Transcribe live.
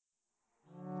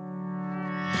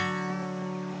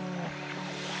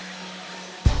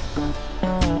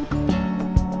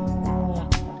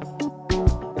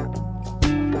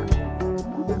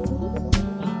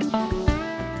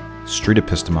Street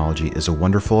epistemology is a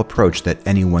wonderful approach that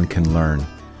anyone can learn.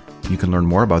 You can learn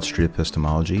more about street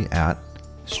epistemology at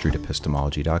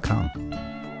streetepistemology.com.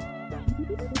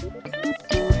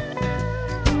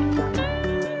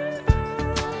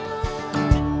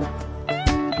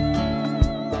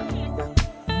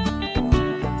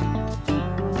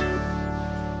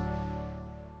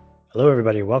 Hello,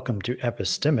 everybody. Welcome to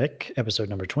Epistemic, episode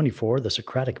number 24, The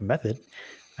Socratic Method.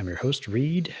 I'm your host,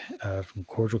 Reed, from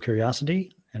Cordial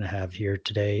Curiosity, and I have here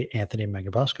today Anthony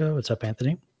Magabosco. What's up,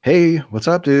 Anthony? Hey, what's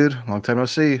up, dude? Long time no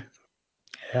see.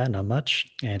 Yeah, not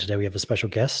much. And today we have a special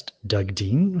guest, Doug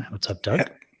Dean. What's up, Doug?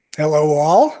 Hello,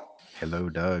 all. Hello,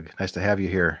 Doug. Nice to have you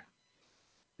here.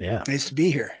 Yeah. Nice to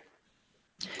be here.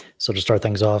 So to start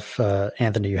things off,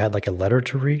 Anthony, you had like a letter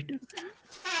to read?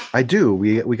 I do.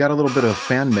 We got a little bit of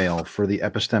fan mail for the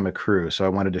Epistemic crew, so I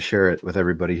wanted to share it with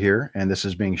everybody here, and this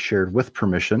is being shared with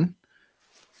permission.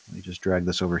 Let me just drag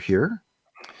this over here.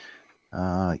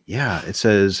 It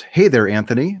says, "Hey there,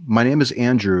 Anthony. My name is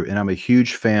Andrew, and I'm a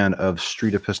huge fan of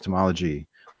street epistemology.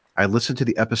 I listen to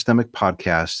the Epistemic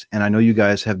podcast, and I know you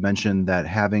guys have mentioned that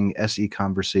having SE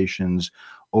conversations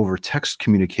over text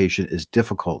communication is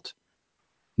difficult.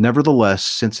 Nevertheless,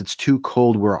 since it's too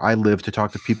cold where I live to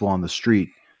talk to people on the street,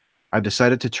 I've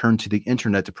decided to turn to the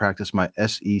internet to practice my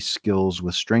SE skills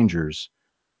with strangers.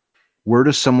 Where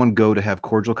does someone go to have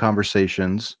cordial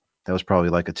conversations?" That was probably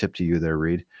like a tip to you there,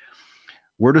 Reed.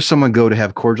 "Where does someone go to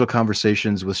have cordial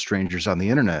conversations with strangers on the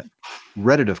internet?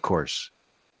 Reddit, of course.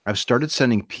 I've started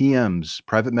sending PMs,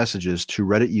 private messages, to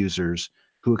Reddit users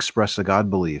who express a God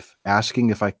belief, asking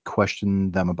if I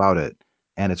question them about it,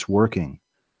 and it's working.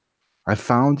 I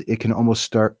found it can almost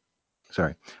start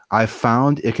to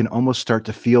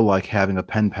feel like having a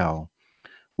pen pal.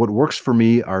 What works for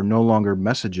me are no longer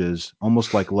messages,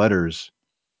 almost like letters,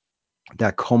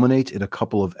 that culminate in a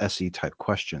couple of SE-type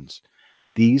questions.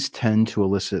 These tend to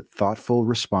elicit thoughtful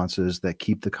responses that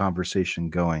keep the conversation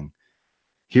going.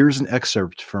 Here's an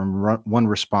excerpt from one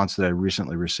response that I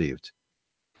recently received.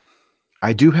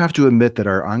 I do have to admit that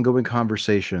our ongoing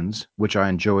conversations, which I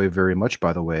enjoy very much,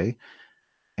 by the way,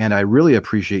 and I really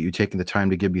appreciate you taking the time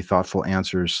to give me thoughtful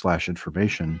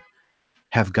answers/information,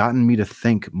 have gotten me to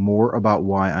think more about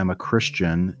why I'm a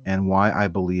Christian and why I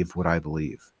believe what I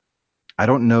believe. I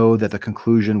don't know that the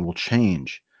conclusion will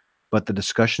change, but the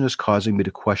discussion is causing me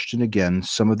to question again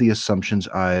some of the assumptions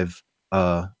I've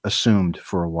assumed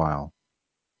for a while."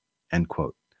 End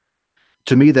quote.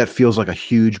 To me, that feels like a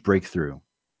huge breakthrough.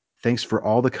 Thanks for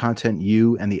all the content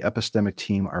you and the Epistemic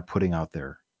team are putting out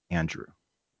there, Andrew.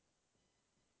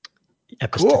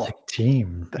 Epistemic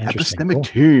team. The Interesting. Epistemic Cool.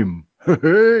 team.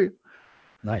 Hey.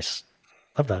 Nice.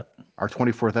 Love that. Our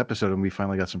 24th episode, and we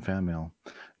finally got some fan mail.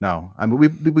 No, I mean,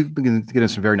 we've been getting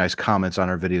some very nice comments on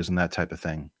our videos and that type of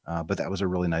thing. But that was a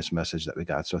really nice message that we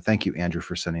got. So thank you, Andrew,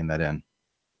 for sending that in.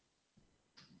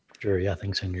 Sure. Yeah.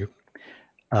 Thanks, Andrew.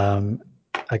 I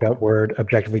got word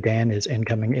Objectively Dan is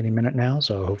incoming any minute now,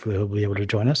 so hopefully he'll be able to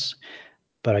join us.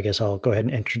 But I guess I'll go ahead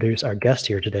and introduce our guest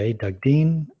here today, Doug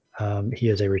Dean. He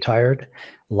is a retired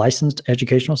licensed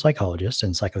educational psychologist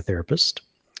and psychotherapist.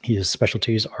 His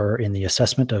specialties are in the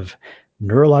assessment of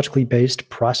neurologically based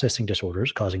processing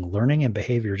disorders causing learning and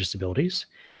behavior disabilities.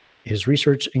 His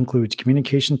research includes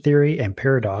communication theory and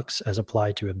paradox as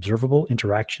applied to observable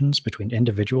interactions between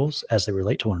individuals as they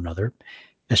relate to one another,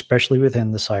 especially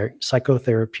within the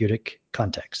psychotherapeutic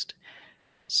context.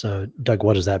 So, Doug,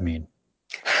 what does that mean?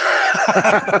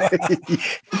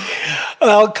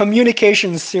 Well,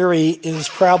 communication theory is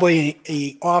probably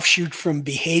an offshoot from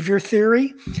behavior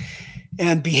theory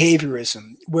and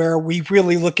behaviorism, where we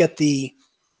really look at the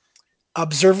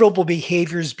observable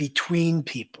behaviors between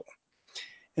people.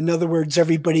 In other words,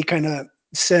 everybody kind of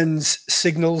sends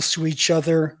signals to each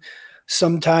other.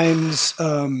 Sometimes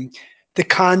the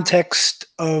context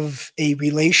of a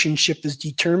relationship is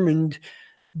determined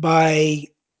by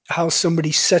how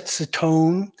somebody sets the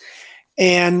tone.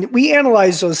 And we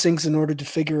analyze those things in order to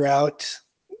figure out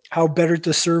how better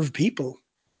to serve people.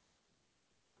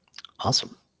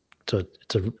 Awesome. So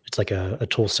it's like a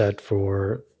tool set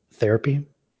for therapy.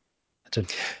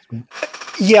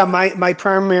 Yeah, my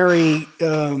primary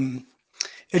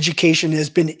education has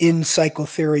been in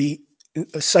psychotherapy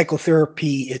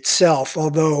itself,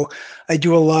 although I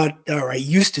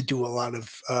used to do a lot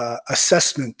of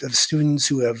assessment of students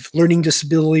who have learning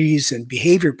disabilities and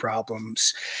behavior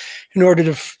problems in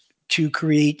order to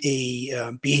create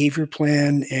a behavior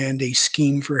plan and a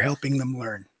scheme for helping them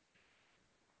learn.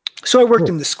 So I worked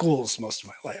in the schools most of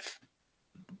my life.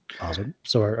 Awesome.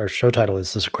 So our show title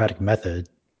is The Socratic Method.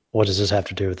 What does this have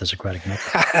to do with the Socratic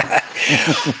Method?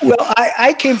 Well,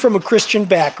 I came from a Christian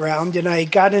background, and I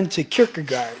got into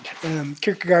Kierkegaard.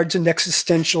 Kierkegaard's an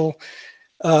existential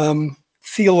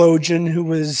theologian who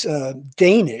was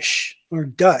Danish or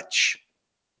Dutch.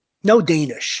 No,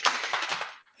 Danish.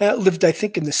 Lived, I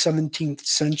think, in the 17th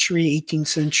century, 18th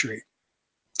century.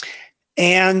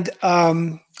 And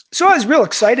so I was real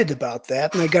excited about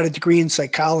that, and I got a degree in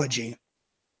psychology.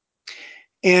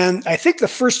 And I think the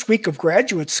first week of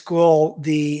graduate school,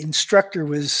 the instructor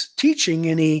was teaching,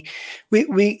 and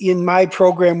we in my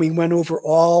program we went over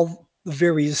all the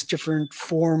various different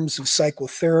forms of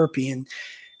psychotherapy and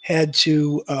had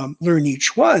to learn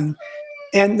each one.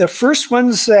 And the first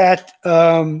ones that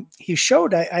he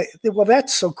showed, well,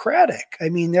 that's Socratic. I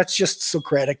mean, that's just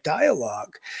Socratic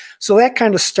dialogue. So that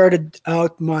kind of started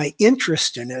out my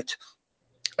interest in it.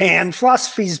 And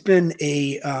philosophy's been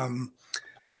a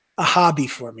hobby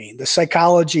for me. The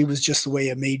psychology was just the way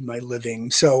I made my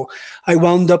living. So I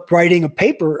wound up writing a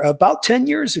paper about 10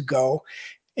 years ago,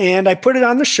 and I put it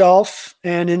on the shelf.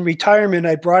 And in retirement,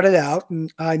 I brought it out,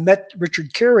 and I met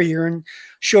Richard Carrier and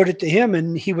showed it to him,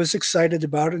 and he was excited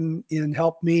about it and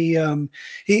helped me.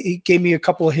 He gave me a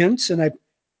couple of hints, and I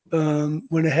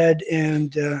went ahead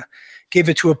and gave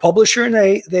it to a publisher, and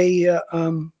they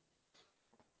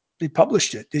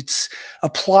published it. It's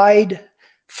applied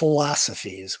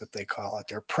philosophy is what they call it.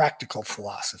 They're practical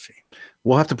philosophy.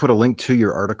 We'll have to put a link to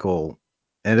your article,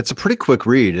 and it's a pretty quick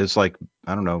read. It's like,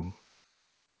 I don't know,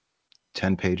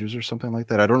 10 pages or something like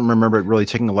that. I don't remember it really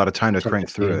taking a lot of time to crank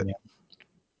through it. Yeah.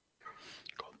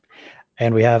 Cool.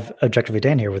 And we have Objectively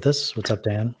Dan here with us. What's up,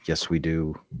 Dan? Yes, we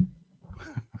do.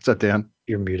 What's up, Dan?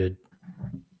 You're muted.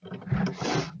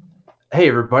 Hey,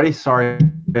 everybody. Sorry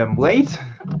I'm late.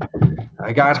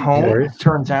 I got home.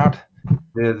 Turns out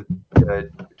the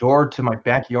door to my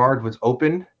backyard was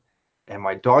open and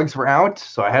my dogs were out,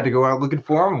 so I had to go out looking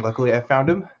for them. Luckily, I found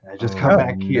them. I just got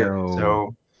back here.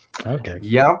 So, okay.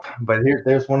 Yep. But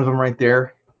there's one of them right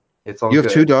there. It's all You good.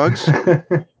 have 2 dogs?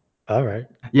 All right.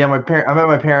 Yeah, I'm at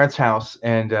my parents' house,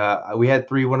 and we had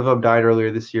 3. One of them died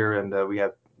earlier this year, and we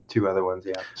have 2 other ones.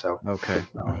 Yeah. So. Okay.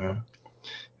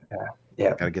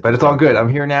 Yeah. Gotta get But it's all good. I'm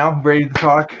here now, ready to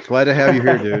talk. Glad to have you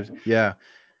here, dude. Yeah.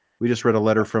 We just read a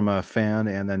letter from a fan,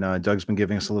 and then Doug's been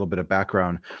giving us a little bit of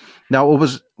background. Now,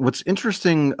 what's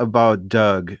interesting about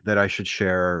Doug that I should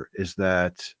share is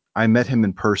that I met him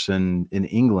in person in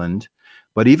England,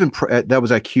 but even that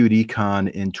was at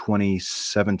QEDCon in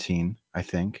 2017, I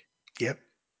think. Yep.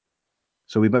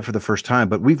 So we met for the first time,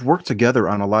 but we've worked together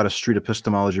on a lot of street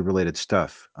epistemology related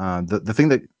stuff. The thing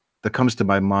that comes to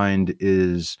my mind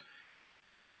is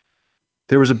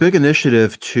there was a big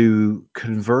initiative to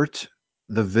convert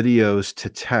the videos to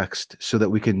text so that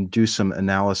we can do some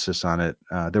analysis on it.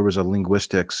 There was a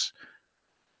linguistics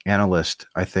analyst,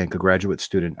 I think, a graduate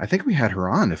student. I think we had her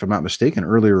on, if I'm not mistaken,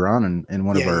 earlier on in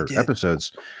one of our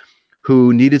episodes,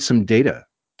 who needed some data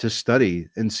to study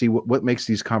and see what makes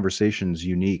these conversations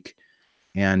unique.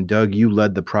 And Doug, you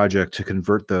led the project to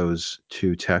convert those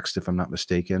to text, if I'm not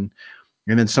mistaken.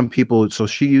 And then some people, so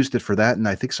she used it for that, and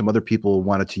I think some other people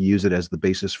wanted to use it as the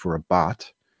basis for a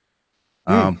bot.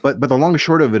 But the long and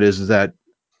short of it is that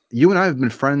you and I have been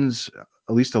friends,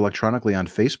 at least electronically, on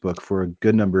Facebook for a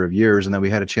good number of years, and then we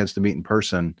had a chance to meet in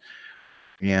person.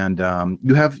 And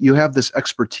you have this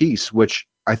expertise, which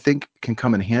I think can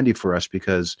come in handy for us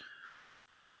because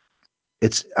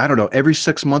it's, I don't know, every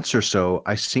 6 months or so,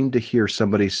 I seem to hear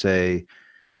somebody say,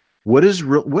 what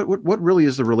really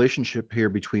is the relationship here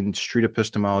between street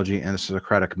epistemology and the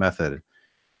Socratic method?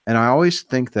 And I always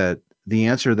think that the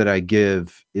answer that I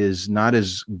give is not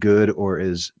as good or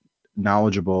as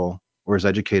knowledgeable or as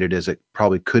educated as it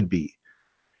probably could be.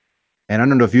 And I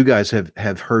don't know if you guys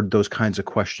have heard those kinds of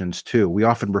questions too. We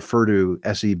often refer to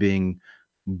SE being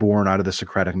born out of the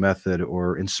Socratic method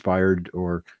or inspired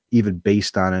or even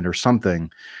based on it or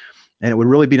something. And it would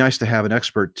really be nice to have an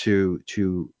expert to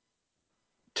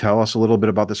tell us a little bit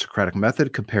about the Socratic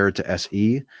method compared to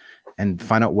SE and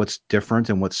find out what's different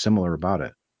and what's similar about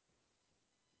it.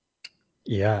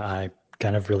 Yeah, I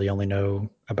kind of really only know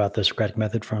about the Socratic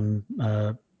method from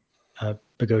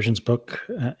Boghossian's book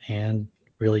and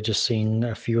really just seeing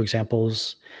a few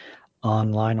examples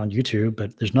online on YouTube,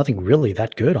 but there's nothing really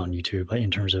that good on YouTube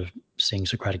in terms of seeing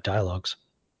Socratic dialogues.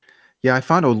 Yeah, I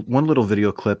found one little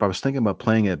video clip. I was thinking about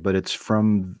playing it, but it's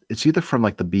either from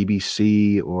like the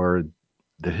BBC or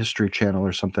the History Channel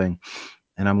or something,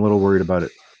 and I'm a little worried about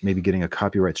it maybe getting a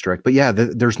copyright strike. But yeah,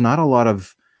 there's not a lot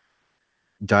of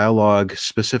dialogue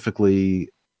specifically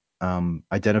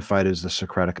identified as the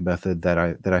Socratic method that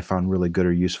I found really good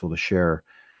or useful to share.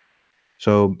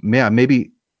 So yeah,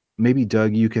 maybe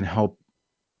Doug, you can help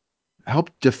help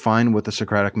define what the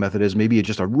Socratic method is? Maybe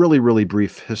just a really, really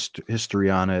brief history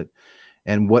on it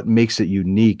and what makes it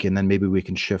unique. And then maybe we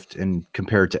can shift and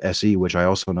compare it to SE, which I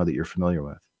also know that you're familiar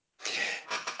with.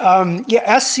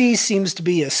 Yeah, SC seems to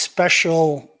be a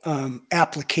special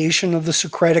application of the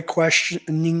Socratic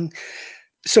questioning.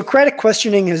 Socratic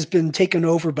questioning has been taken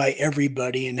over by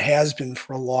everybody and has been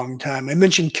for a long time. I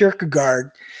mentioned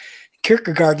Kierkegaard.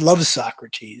 Kierkegaard loves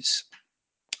Socrates.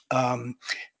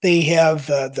 They have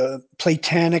the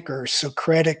Platonic or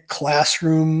Socratic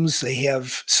classrooms. They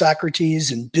have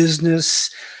Socrates in business.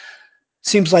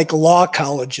 Seems like law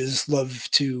colleges love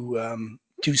to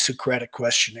do Socratic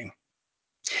questioning.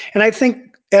 And I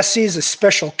think SC is a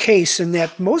special case in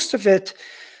that most of it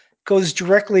goes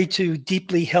directly to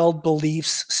deeply held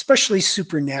beliefs, especially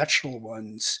supernatural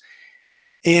ones.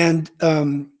 And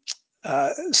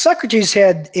Socrates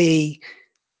had a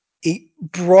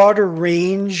broader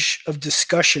range of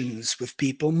discussions with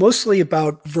people, mostly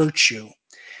about virtue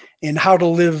and how to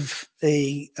live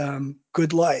a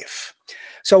good life.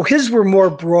 So his were more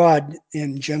broad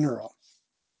in general.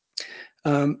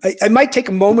 I might take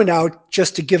a moment out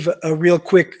just to give a real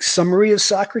quick summary of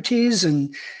Socrates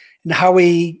and how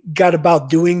he got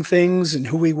about doing things and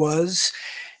who he was.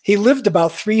 He lived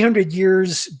about 300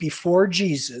 years before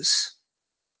Jesus.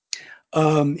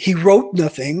 He wrote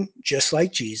nothing, just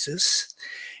like Jesus.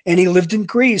 And he lived in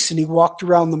Greece and he walked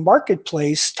around the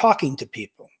marketplace talking to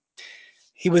people.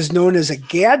 He was known as a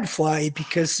gadfly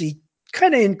because he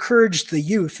kind of encouraged the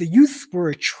youth. The youth were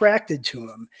attracted to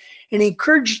him and he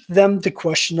encouraged them to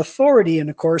question authority. And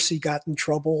of course, he got in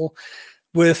trouble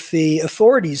with the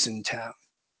authorities in town.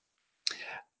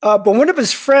 But one of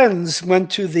his friends went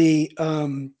to the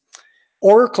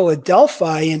oracle at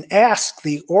Delphi and asked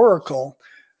the oracle,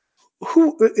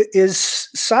 "Who is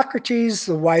Socrates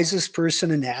the wisest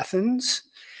person in Athens?"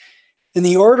 And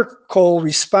the oracle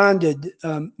responded,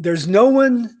 "There's no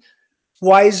one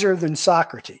wiser than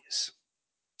Socrates."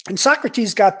 And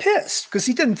Socrates got pissed because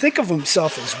he didn't think of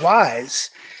himself as wise.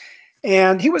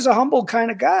 And he was a humble kind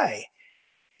of guy.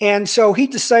 And so he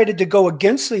decided to go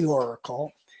against the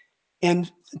oracle.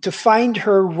 And to find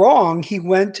her wrong, he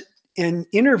went and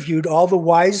interviewed all the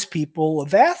wise people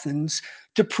of Athens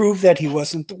to prove that he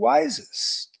wasn't the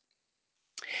wisest.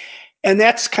 And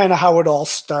that's kind of how it all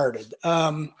started.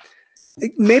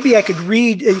 Maybe I could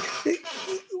read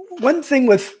one thing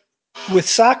with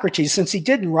Socrates, since he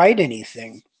didn't write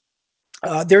anything.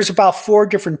 There's about 4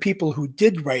 different people who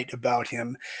did write about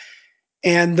him.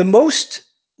 And the most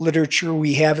literature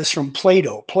we have is from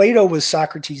Plato. Plato was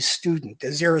Socrates' student,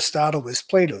 as Aristotle was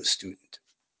Plato's student.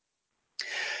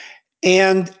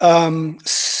 And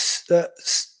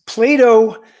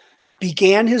Plato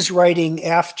began his writing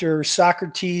after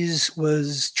Socrates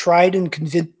was tried and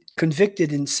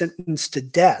convicted and sentenced to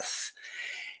death.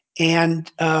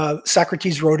 And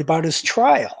Socrates wrote about his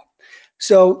trial.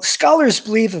 So scholars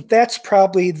believe that that's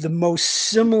probably the most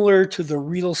similar to the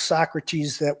real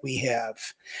Socrates that we have.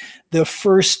 The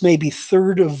first maybe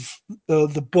third of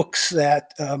the books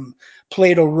that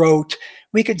Plato wrote,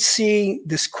 we could see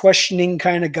this questioning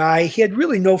kind of guy. He had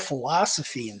really no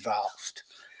philosophy involved.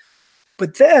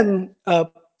 But then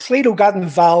Plato got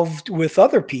involved with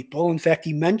other people. In fact,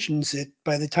 he mentions it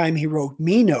by the time he wrote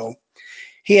Meno.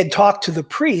 He had talked to the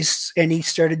priests and he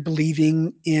started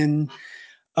believing in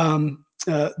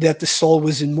that the soul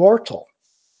was immortal.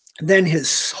 Then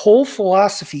his whole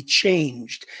philosophy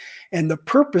changed. And the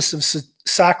purpose of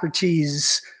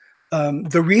Socrates,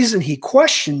 the reason he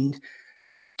questioned,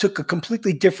 took a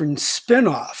completely different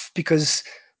spin-off because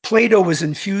Plato was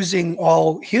infusing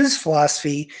all his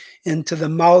philosophy into the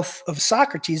mouth of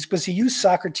Socrates because he used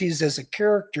Socrates as a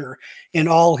character in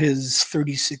all his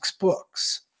 36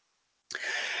 books.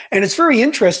 And it's very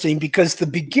interesting because the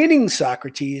beginning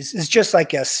Socrates is just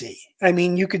like SC. I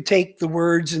mean, you could take the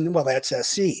words and, well, that's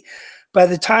SC. By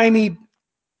the time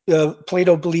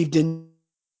Plato believed in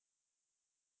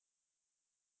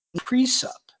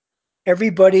precept,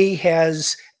 everybody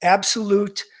has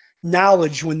absolute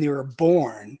knowledge when they were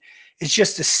born. It's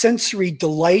just a sensory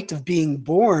delight of being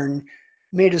born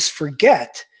made us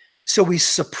forget. So we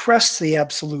suppress the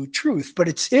absolute truth, but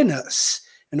it's in us.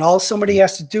 And all somebody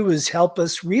has to do is help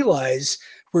us realize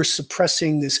we're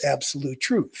suppressing this absolute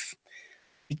truth.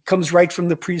 It comes right from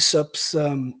the precepts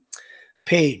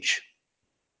page.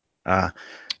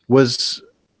 Was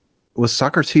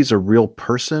Socrates a real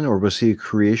person, or was he a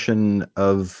creation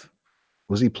of?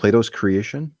 Was he Plato's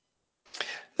creation?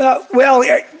 Well,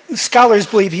 scholars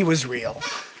believe he was real.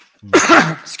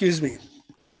 Excuse me.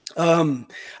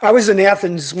 I was in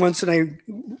Athens once, and I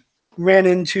ran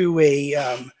into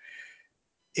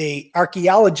a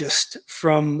archaeologist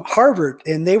from Harvard,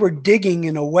 and they were digging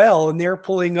in a well, and they're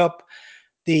pulling up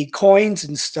the coins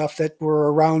and stuff that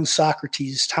were around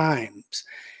Socrates' times.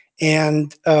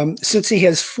 And since he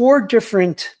has 4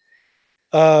 different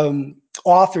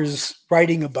authors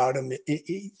writing about him,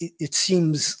 it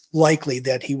seems likely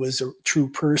that he was a true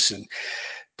person.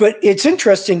 But it's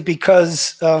interesting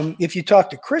because if you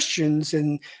talk to Christians,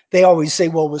 and they always say,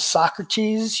 well, was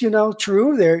Socrates,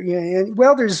 true?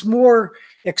 Well, there's more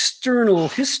external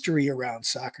history around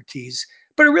Socrates,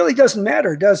 but it really doesn't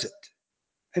matter, does it?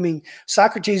 I mean,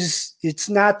 Socrates, it's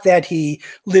not that he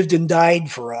lived and died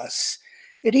for us.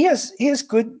 He has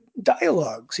good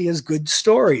dialogues. He has good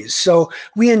stories. So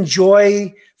we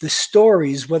enjoy the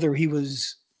stories, whether he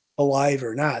was alive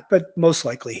or not, but most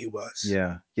likely he was.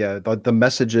 Yeah, yeah. The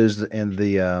messages and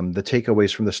the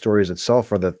takeaways from the stories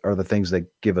itself are the things that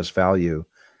give us value.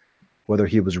 Whether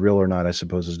he was real or not, I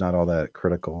suppose, is not all that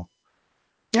critical.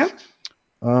 Yeah.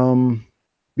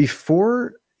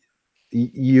 Before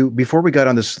before we got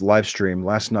on this live stream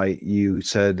last night, you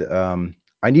said,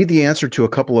 I need the answer to a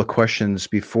couple of questions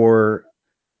before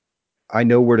I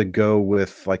know where to go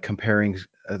with like comparing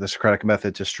the Socratic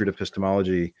method to street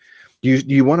epistemology. Do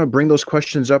you want to bring those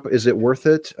questions up? Is it worth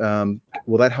it?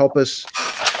 Will that help us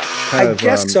kind I of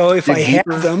guess so, if I dig have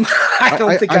deeper? them. I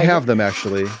don't think I I have them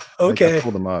actually. I Okay.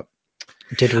 pulled them up.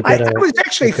 Did we I get was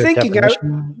actually a good thinking,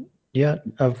 definition yet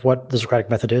of what the Socratic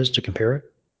method is to compare it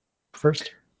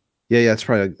first? Yeah, it's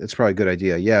probably a good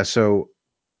idea. Yeah, so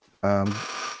well,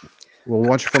 why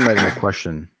don't you format in a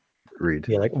question, Reed?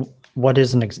 Yeah, like what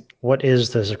is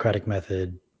the Socratic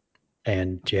method,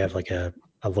 and do you have like a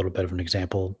little bit of an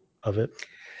example of it?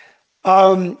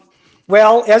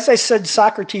 well, as I said,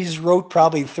 Socrates wrote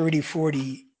probably 30,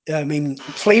 40. I mean,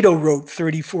 Plato wrote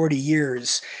 30, 40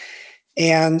 years,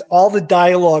 and all the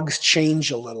dialogues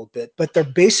change a little bit, but they're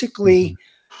basically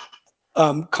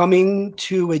coming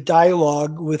to a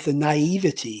dialogue with a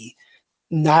naivety,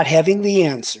 not having the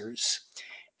answers,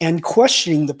 and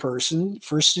questioning the person,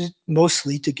 first,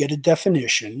 mostly to get a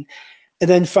definition, and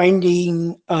then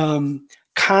finding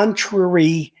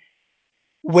contrary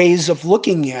ways of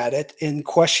looking at it and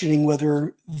questioning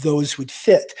whether those would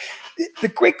fit. The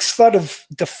Greeks thought of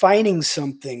defining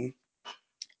something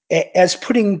as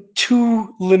putting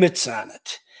 2 limits on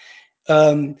it.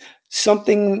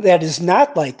 Something that is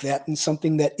not like that and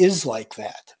something that is like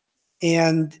that.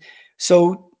 And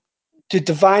so to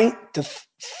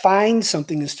define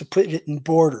something is to put it in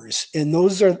borders. And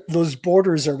those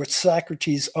borders are what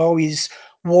Socrates always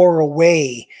wore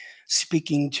away,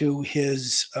 speaking to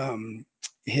his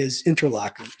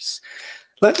interlocutors.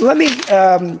 Let me,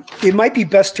 it might be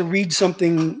best to read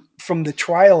something from the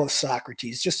trial of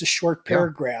Socrates, just a short Yeah.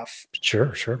 paragraph.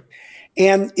 Sure.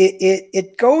 And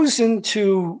it goes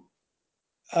into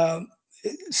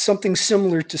something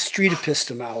similar to street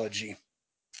epistemology.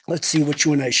 Let's see which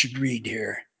one I should read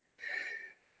here.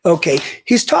 Okay,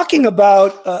 he's talking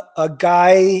about a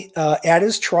guy at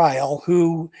his trial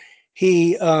who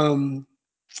he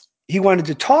wanted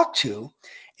to talk to,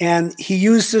 and he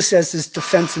used this as his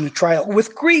defense in the trial.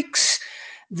 With Greeks,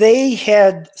 they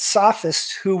had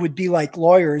sophists who would be like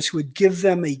lawyers who would give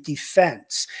them a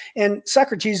defense. And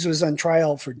Socrates was on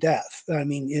trial for death. I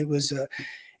mean, it was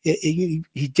he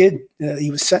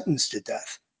was sentenced to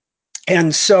death.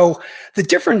 And so the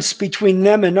difference between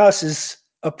them and us is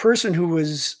a person who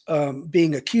was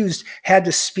being accused had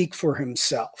to speak for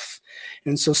himself.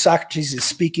 And so Socrates is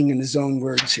speaking in his own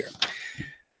words here.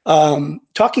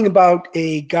 Talking about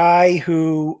a guy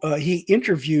who he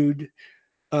interviewed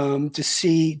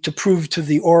to prove to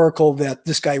the oracle that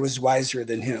this guy was wiser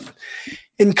than him.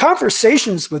 In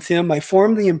conversations with him, I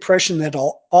formed the impression that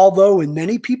although in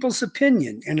many people's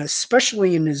opinion, and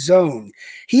especially in his own,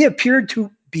 he appeared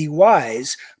to be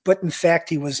wise, but in fact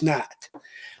he was not.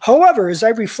 However, as I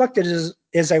reflected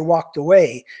as I walked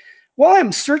away, while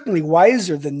I'm certainly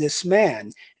wiser than this man,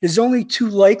 it is only too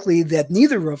likely that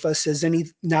neither of us has any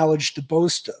knowledge to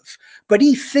boast of. But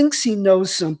he thinks he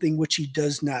knows something which he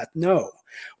does not know,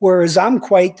 whereas I'm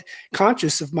quite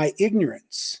conscious of my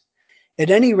ignorance. At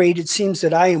any rate, it seems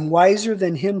that I am wiser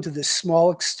than him to this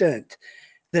small extent,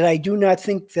 that I do not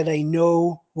think that I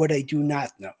know what I do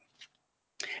not know.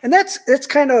 And that's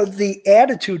kind of the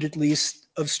attitude, at least,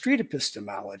 of street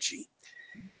epistemology.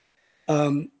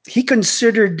 He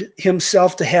considered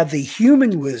himself to have the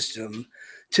human wisdom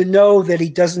to know that he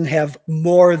doesn't have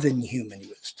more than human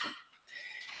wisdom.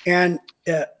 And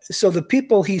so the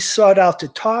people he sought out to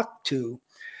talk to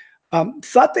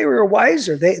thought they were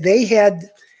wiser. They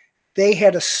had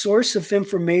a source of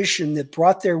information that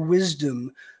brought their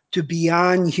wisdom to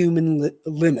beyond human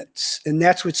limits. And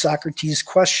that's what Socrates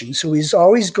questioned. So he's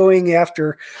always going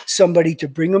after somebody to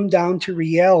bring them down to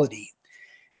reality.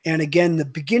 And again, the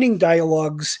beginning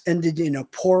dialogues ended in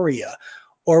aporia,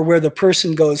 or where the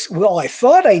person goes, well, I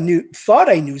thought I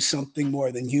knew something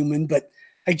more than human, but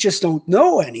I just don't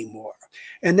know anymore.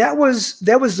 And that was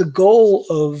the goal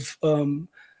of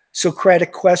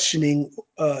Socratic questioning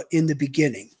in the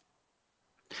beginning.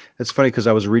 It's funny because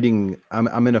I was reading.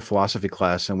 I'm in a philosophy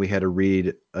class, and we had to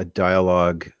read a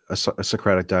dialogue, a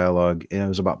Socratic dialogue, and it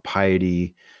was about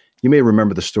piety. You may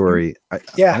remember the story.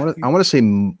 Yeah. I want to say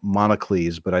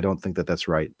Monocles, but I don't think that that's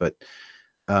right. But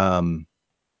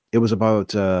it was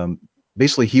about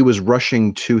basically he was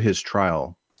rushing to his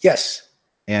trial. Yes.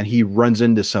 And he runs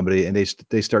into somebody, and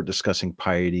they start discussing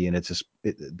piety, and it's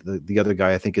the other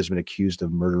guy I think has been accused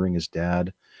of murdering his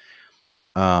dad.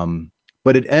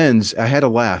 But it ends. I had to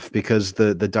laugh because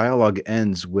the dialogue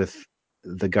ends with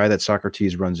the guy that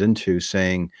Socrates runs into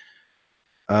saying,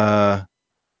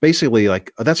 basically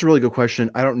like, oh, "That's a really good question.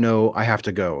 I don't know. I have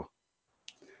to go."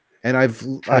 And I've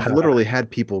literally had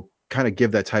people kind of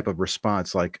give that type of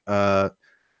response, like, "Yeah,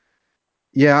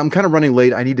 I'm kind of running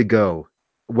late. I need to go."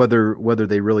 Whether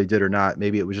they really did or not,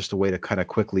 maybe it was just a way to kind of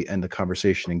quickly end the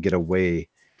conversation and get away.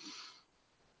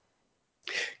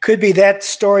 Could be that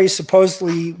story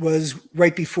supposedly was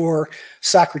right before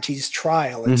Socrates'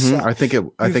 trial itself. I think it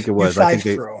was. I think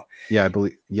they. Euthyphro. Yeah, I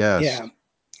believe. Yes. Yeah,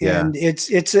 Yeah. and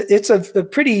it's a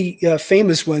pretty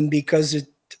famous one because it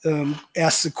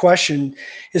asks the question: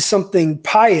 is something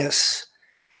pious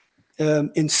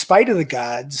in spite of the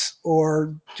gods,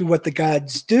 or do what the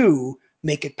gods do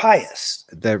make it pious?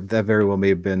 That very well may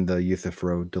have been the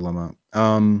Euthyphro dilemma.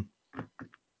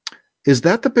 Is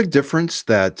that the big difference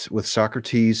that with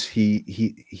Socrates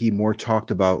he more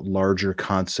talked about larger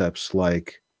concepts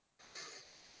like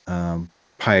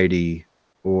piety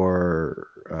or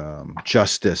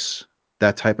justice,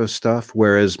 that type of stuff,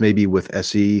 whereas maybe with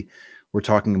SE we're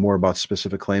talking more about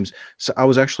specific claims. So I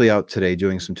was actually out today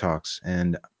doing some talks,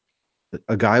 and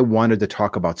a guy wanted to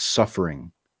talk about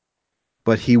suffering,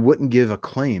 but he wouldn't give a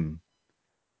claim.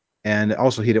 And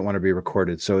also, he didn't want to be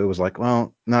recorded. So it was like,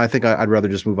 well, no, I think I'd rather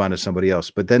just move on to somebody else.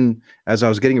 But then, as I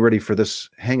was getting ready for this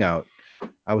hangout,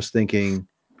 I was thinking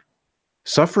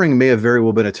suffering may have very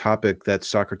well been a topic that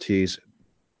Socrates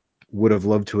would have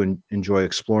loved to enjoy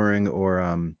exploring,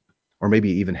 or maybe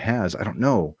even has. I don't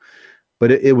know.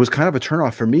 But it was kind of a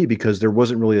turnoff for me because there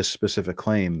wasn't really a specific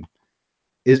claim.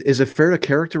 Is it fair to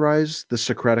characterize the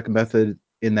Socratic method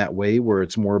in that way, where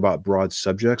it's more about broad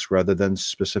subjects rather than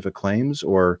specific claims,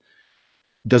 or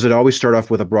does it always start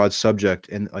off with a broad subject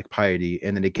and like piety,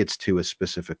 and then it gets to a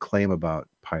specific claim about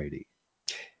piety?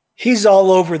 He's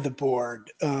all over the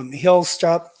board. He'll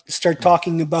start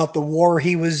talking about the war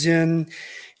he was in.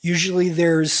 Usually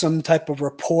there's some type of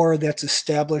rapport that's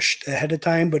established ahead of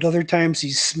time, but other times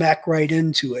he's smack right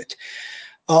into it.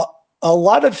 Uh, a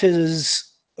lot of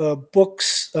his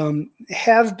books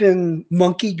have been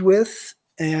monkeyed with,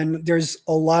 and there's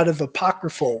a lot of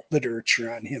apocryphal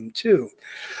literature on him too.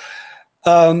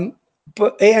 And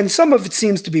some of it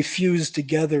seems to be fused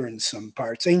together in some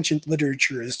parts. Ancient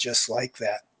literature is just like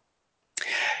that.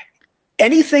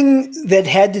 Anything that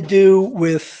had to do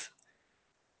with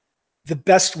the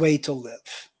best way to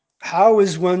live. How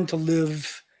is one to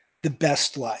live the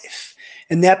best life?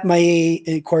 And that may,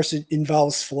 of course, it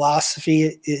involves philosophy,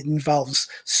 it involves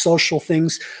social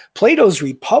things. Plato's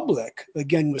Republic,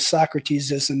 again, with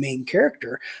Socrates as the main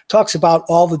character, talks about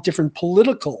all the different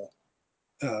political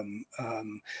um,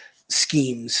 um,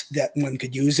 schemes that one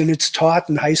could use, and it's taught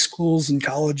in high schools and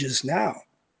colleges now.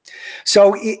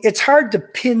 So it's hard to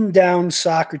pin down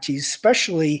Socrates,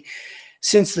 especially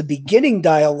since the beginning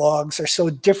dialogues are so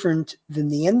different than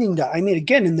the ending. I mean,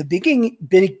 again, in the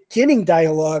beginning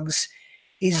dialogues,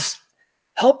 he's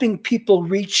helping people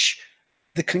reach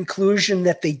the conclusion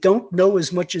that they don't know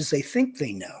as much as they think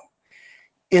they know.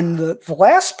 In the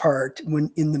last part,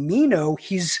 when in the Meno,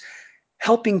 he's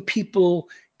helping people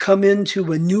come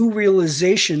into a new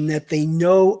realization that they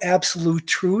know absolute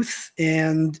truth,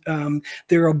 and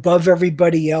they're above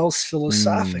everybody else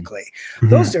philosophically.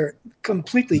 Those are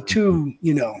completely two,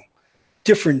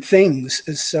 different things.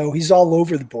 So he's all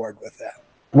over the board with that.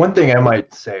 One thing I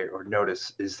might say or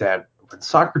notice is that when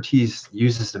Socrates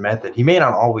uses the method, he may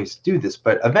not always do this,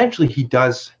 but eventually he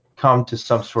does come to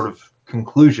some sort of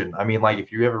conclusion. I mean, like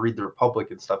if you ever read the Republic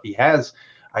and stuff, he has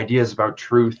ideas about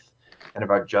truth and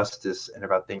about justice and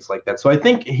about things like that. So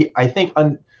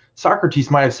Socrates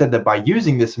might have said that by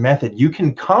using this method, you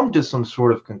can come to some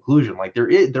sort of conclusion. Like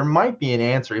there might be an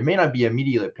answer. It may not be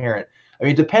immediately apparent. I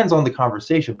mean, it depends on the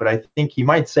conversation, but I think he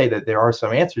might say that there are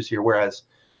some answers here, whereas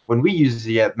when we use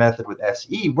the method with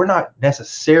SE, we're not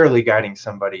necessarily guiding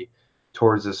somebody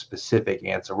towards a specific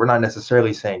answer. We're not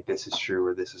necessarily saying this is true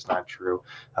or this is not true.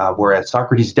 Whereas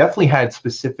Socrates definitely had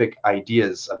specific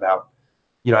ideas about,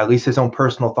 at least his own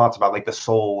personal thoughts about like the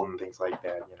soul and things like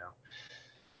that.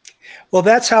 Well,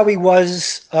 that's how he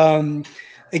was.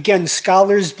 Again,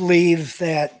 scholars believe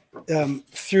that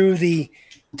through the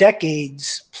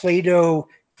decades, Plato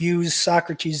used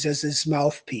Socrates as his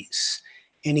mouthpiece,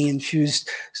 and he infused.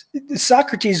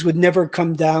 Socrates would never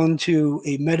come down to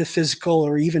a metaphysical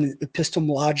or even an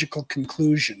epistemological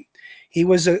conclusion.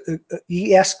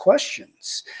 He asked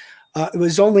questions. It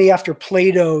was only after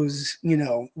Plato's,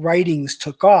 writings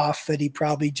took off that he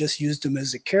probably just used him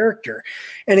as a character.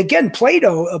 And again,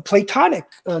 Platonic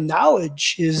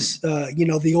knowledge is,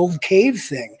 the old cave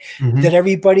thing Mm-hmm. that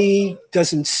everybody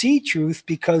doesn't see truth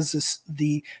because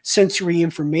the sensory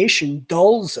information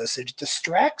dulls us, it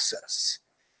distracts us.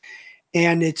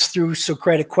 And it's through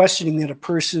Socratic questioning that a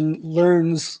person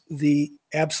learns the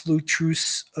absolute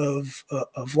truths of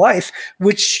life,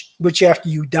 which after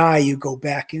you die you go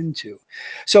back into.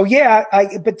 So yeah,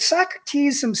 but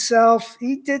Socrates himself,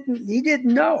 he didn't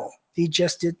know. He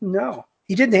just didn't know.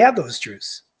 He didn't have those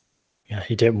truths. Yeah,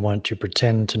 he didn't want to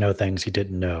pretend to know things he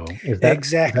didn't know. Is that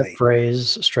Exactly.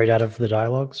 phrase straight out of the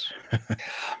dialogues?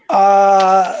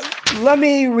 Let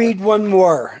me read one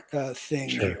more thing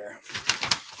Sure. here.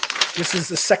 This is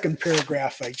the second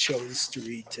paragraph I chose to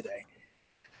read today.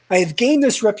 I have gained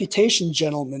this reputation,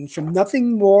 gentlemen, from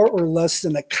nothing more or less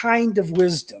than a kind of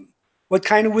wisdom. What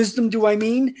kind of wisdom do I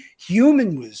mean?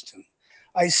 Human wisdom,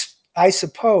 I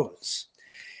suppose.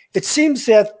 It seems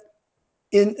that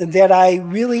that I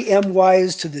really am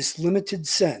wise to this limited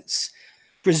sense.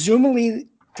 Presumably,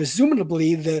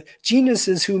 the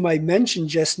geniuses whom I mentioned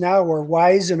just now are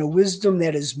wise in a wisdom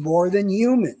that is more than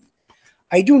human.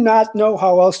 I do not know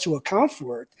how else to account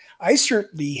for it. I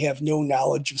certainly have no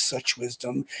knowledge of such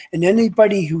wisdom, and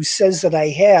anybody who says that I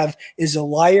have is a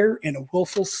liar and a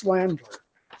willful slanderer.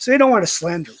 So you don't want to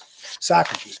slander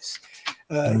Socrates.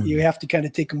 You have to kind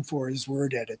of take him for his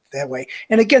word at it that way.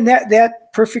 And again,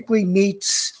 that perfectly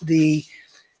meets the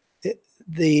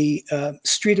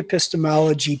street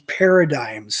epistemology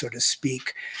paradigm, so to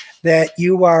speak, that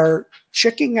you are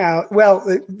checking out. Well,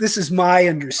 this is my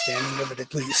understanding of it,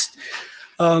 at least.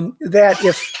 That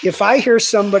if I hear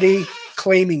somebody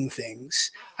claiming things,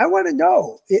 I want to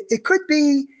know. It could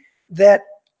be that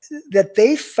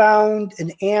they found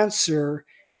an answer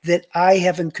that I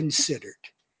haven't considered,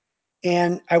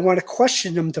 and I want to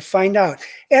question them to find out.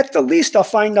 At the least, I'll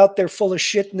find out they're full of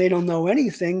shit and they don't know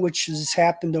anything, which has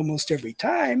happened almost every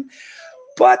time.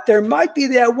 But there might be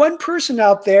that one person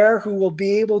out there who will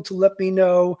be able to let me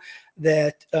know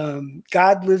that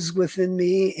God lives within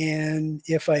me, and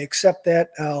if I accept that,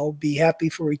 I'll be happy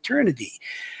for eternity.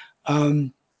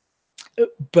 Um,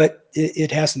 but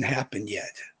it hasn't happened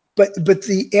yet. But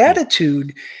the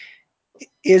attitude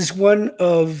is one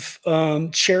of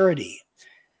charity.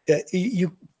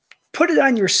 You put it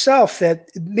on yourself that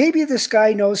maybe this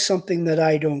guy knows something that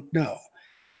I don't know.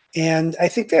 And I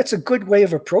think that's a good way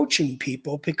of approaching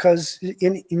people, because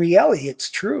in reality, it's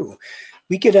true.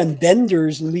 We get on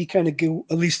benders and we kind of go,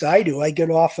 at least I do, I get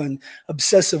off on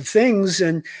obsessive things,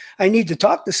 and I need to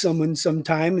talk to someone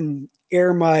sometime and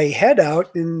air my head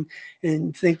out and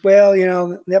think, well,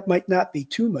 that might not be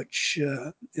too much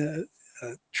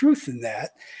truth in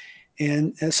that.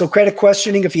 And Socratic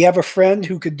questioning, if you have a friend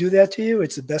who could do that to you,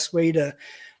 it's the best way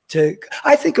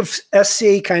I think of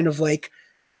SC kind of like,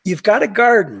 you've got a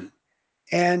garden,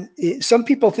 and some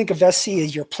people think of SC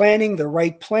as you're planting the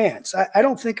right plants. I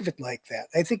don't think of it like that.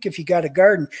 I think if you got a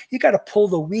garden, you got to pull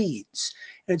the weeds.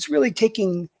 And it's really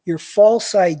taking your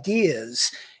false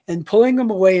ideas and pulling them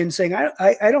away and saying,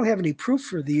 I don't have any proof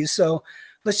for these, so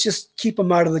let's just keep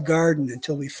them out of the garden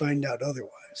until we find out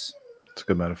otherwise. It's a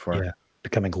good metaphor. Yeah,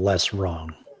 becoming less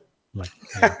wrong.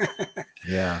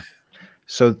 Yeah.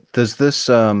 So does the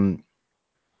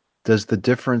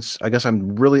difference, I guess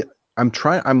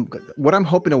what I'm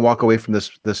hoping to walk away from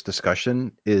this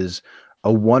discussion is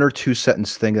a one or two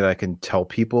sentence thing that I can tell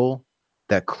people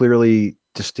that clearly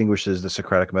distinguishes the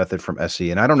Socratic method from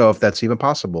SE. And I don't know if that's even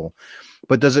possible,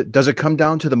 but does it come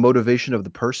down to the motivation of the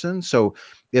person? So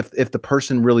if the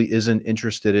person really isn't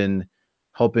interested in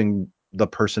helping the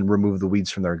person remove the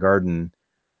weeds from their garden,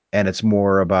 and it's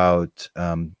more about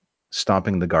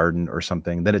stomping the garden or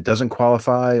something, then it doesn't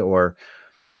qualify. Or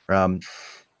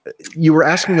you were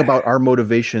asking about our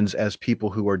motivations as people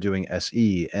who are doing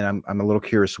SE, and I'm a little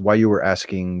curious why you were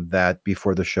asking that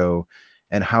before the show,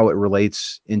 and how it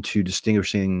relates into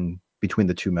distinguishing between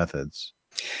the two methods.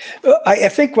 I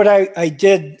think what I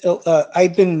did,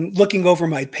 I've been looking over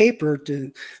my paper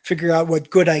to figure out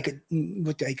what I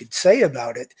could say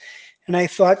about it, and I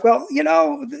thought, well,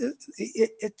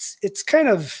 it's kind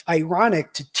of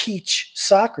ironic to teach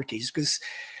Socrates because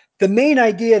the main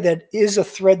idea that is a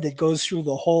thread that goes through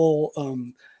the whole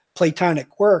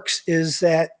Platonic works is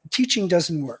that teaching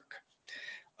doesn't work.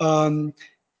 Um,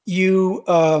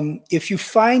 if you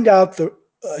find out the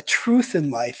truth in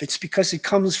life, it's because it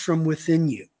comes from within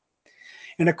you.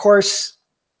 And of course,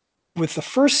 with the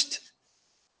first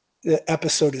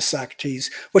episode of Socrates,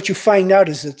 what you find out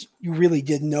is that you really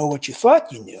didn't know what you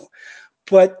thought you knew.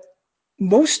 But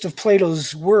most of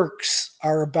Plato's works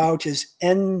are about his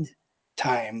end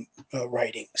time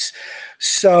writings.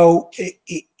 So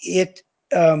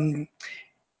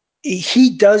he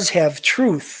does have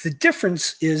truth. The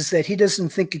difference is that he doesn't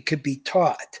think it could be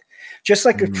taught. Just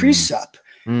like a Mm, precept,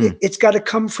 mm, it's got to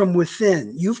come from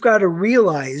within. You've got to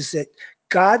realize that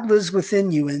God lives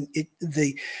within you, and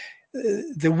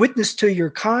the witness to your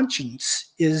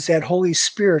conscience is that Holy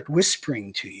Spirit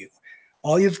whispering to you.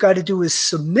 All you've got to do is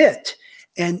submit,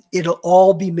 and it'll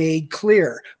all be made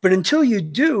clear. But until you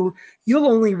do, you'll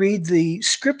only read the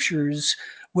scriptures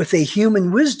with a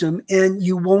human wisdom, and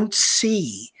you won't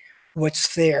see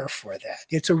what's there for that.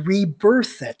 It's a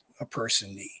rebirth that a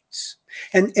person needs.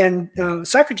 And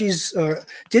Socrates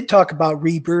did talk about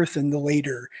rebirth in the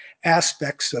later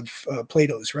aspects of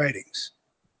Plato's writings.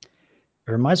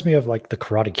 It reminds me of like the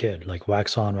Karate Kid, like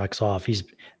wax on, wax off. He's,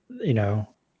 you know,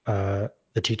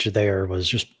 the teacher there was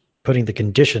just putting the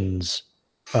conditions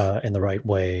in the right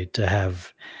way to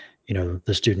have,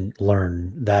 the student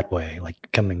learn that way, like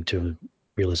coming to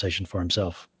realization for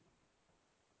himself.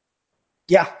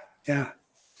 Yeah, yeah.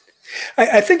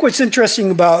 I think what's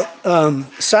interesting about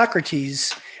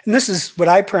Socrates, and this is what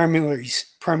I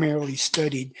primarily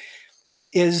studied,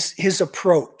 is his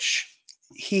approach.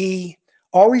 He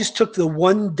always took the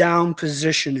one down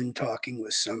position in talking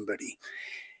with somebody.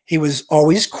 He was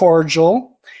always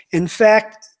cordial. In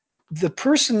fact, the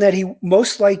person that he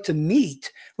most liked to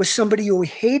meet was somebody who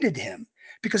hated him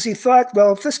because he thought,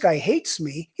 well, if this guy hates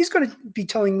me, he's going to be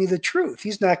telling me the truth.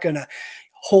 He's not going to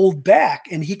hold back,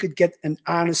 and he could get an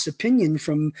honest opinion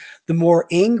from the more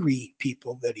angry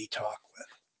people that he talked with.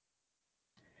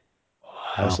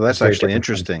 Oh, Wow, so that's that's very actually different from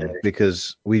interesting today.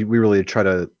 because we really try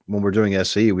to, when we're doing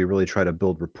SE, we really try to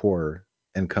build rapport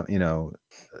and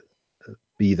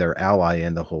be their ally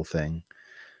in the whole thing.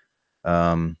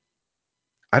 Um,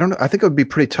 I don't know. I think it would be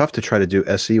pretty tough to try to do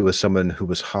SE with someone who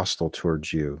was hostile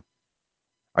towards you.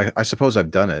 I suppose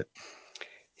I've done it.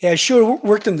 Yeah, I sure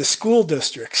worked in the school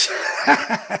districts.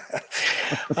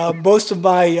 Most of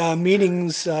my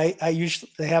meetings, I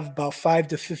usually have about 5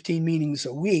 to 15 meetings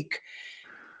a week.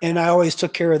 And I always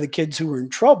took care of the kids who were in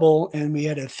trouble. And we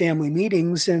had family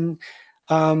meetings, and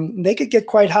they could get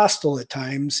quite hostile at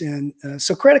times. And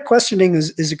Socratic questioning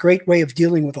is a great way of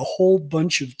dealing with a whole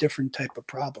bunch of different type of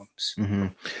problems. Hmm.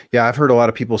 Yeah, I've heard a lot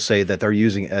of people say that they're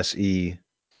using SE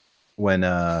when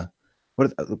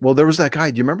well, there was that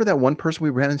guy. Do you remember that one person we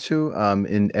ran into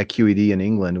in at QED in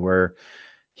England where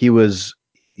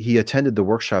he attended the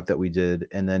workshop that we did,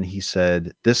 and then he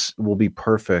said this will be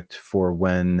perfect for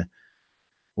when,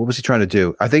 what was he trying to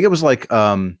do? I think it was like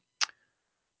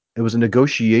it was a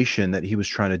negotiation that he was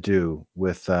trying to do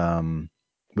with the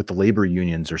labor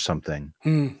unions or something,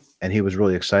 Hmm. and he was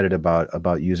really excited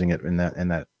about using it in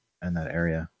that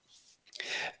area.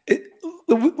 It,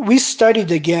 we studied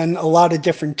again a lot of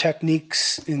different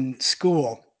techniques in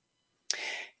school,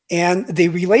 and they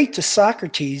relate to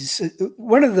Socrates.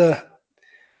 One of the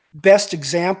best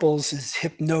examples is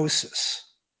hypnosis.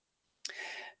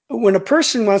 When a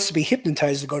person wants to be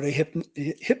hypnotized, to go to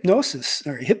hypnosis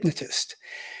or a hypnotist,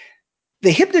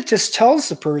 the hypnotist tells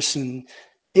the person,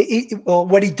 well,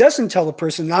 what he doesn't tell the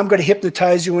person, I'm going to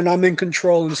hypnotize you and I'm in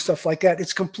control and stuff like that.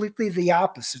 It's completely the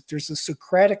opposite. There's a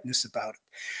Socraticness about it.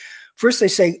 First, they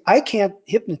say, I can't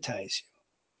hypnotize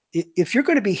you. If you're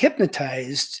going to be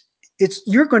hypnotized,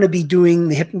 you're going to be doing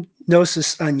the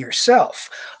hypnosis on yourself.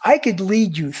 I could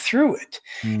lead you through it.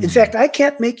 In Hmm. fact, I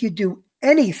can't make you do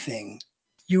anything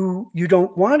you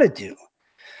don't want to do.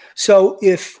 So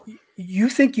if you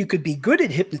think you could be good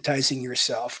at hypnotizing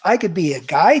yourself, I could be a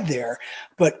guide there,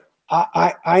 but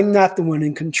I'm not the one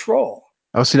in control.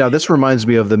 Oh, see, now this reminds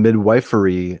me of the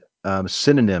midwifery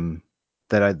synonym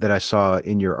that I saw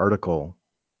in your article.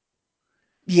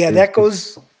 Yeah, Is that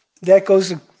goes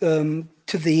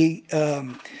to the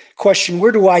question: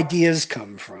 where do ideas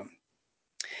come from?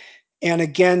 And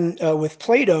again, with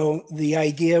Plato, the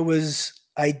idea was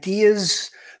ideas.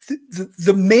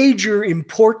 the major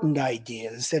important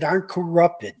ideas that aren't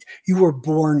corrupted, you were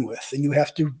born with, and you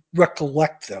have to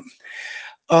recollect them.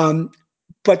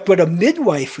 But what a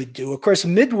midwife would do, of course, a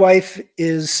midwife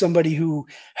is somebody who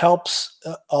helps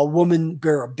a woman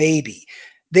bear a baby.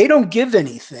 They don't give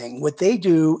anything. What they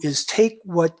do is take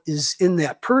what is in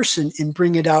that person and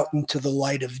bring it out into the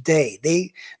light of day.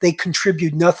 They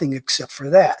contribute nothing except for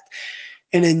that.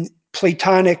 And in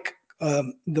Platonic,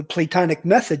 the Platonic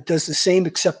method does the same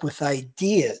except with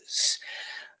ideas.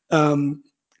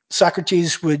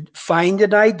 Socrates would find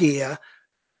an idea,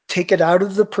 take it out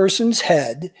of the person's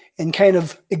head, and kind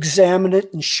of examine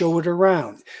it and show it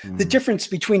around. The difference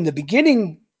between the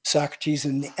beginning Socrates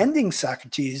and the ending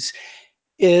Socrates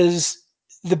is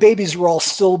the babies were all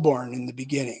stillborn in the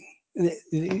beginning.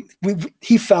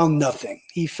 He found nothing.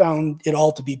 He found it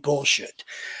all to be bullshit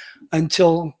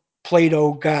until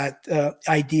Plato got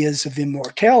ideas of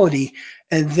immortality,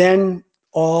 and then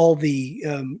all the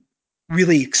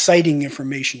really exciting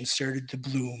information started to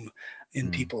bloom in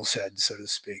people's heads, so to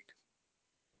speak.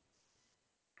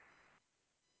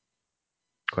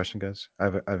 Question, guys? I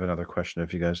have another question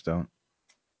if you guys don't.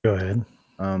 Go ahead.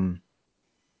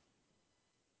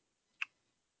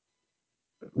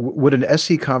 Would an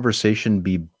SE conversation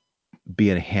be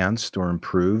enhanced or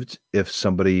improved if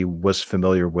somebody was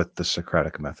familiar with the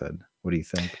Socratic method? What do you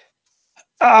think?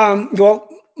 Well,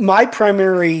 my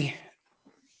primary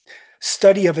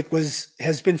study of it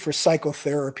has been for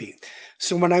psychotherapy.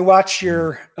 So when I watch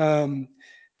your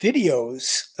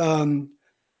videos,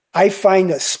 I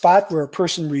find a spot where a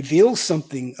person reveals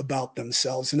something about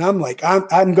themselves, and I'm like,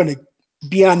 I'm going to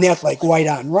be on that like white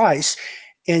on rice,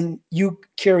 and you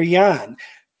carry on.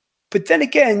 But then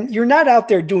again, you're not out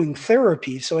there doing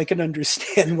therapy, so I can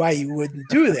understand why you wouldn't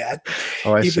do that,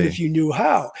 Oh, I even see. if you knew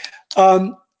how.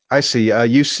 I see.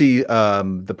 You see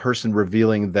the person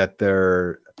revealing that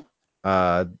they're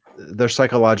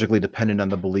psychologically dependent on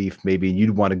the belief. Maybe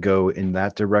you'd want to go in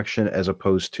that direction as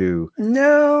opposed to.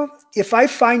 No, if I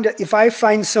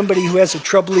find somebody who has a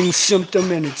troubling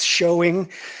symptom and it's showing,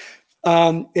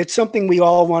 it's something we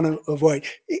all want to avoid.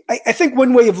 I think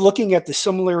one way of looking at the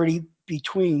similarity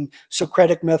between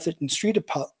Socratic method and street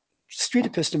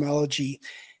epistemology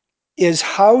is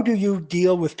how do you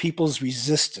deal with people's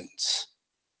resistance?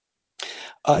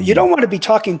 You don't want to be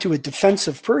talking to a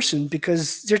defensive person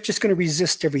because they're just going to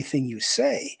resist everything you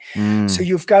say. So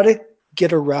you've got to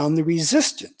get around the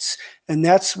resistance. And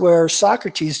that's where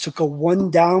Socrates took a one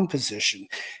down position.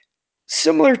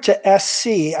 Similar to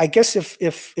SC, I guess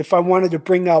if I wanted to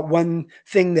bring out one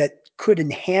thing that could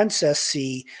enhance SC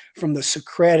from the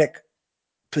Socratic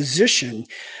position,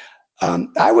 and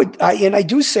I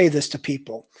do say this to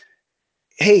people.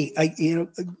 Hey,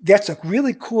 that's a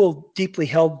really cool, deeply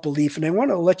held belief, and I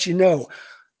want to let you know,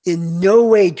 in no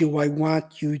way do I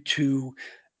want you to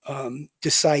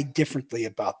decide differently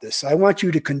about this. I want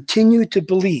you to continue to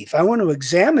believe. I want to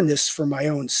examine this for my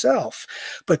own self.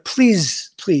 But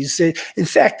please, in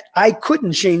fact, I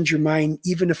couldn't change your mind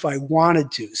even if I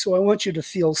wanted to. So I want you to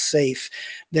feel safe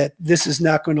that this is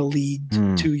not going to lead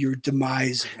to your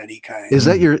demise of any kind. Is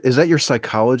that your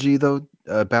psychology though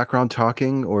background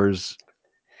talking, or is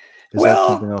that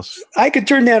something Well, else? I could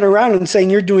turn that around and saying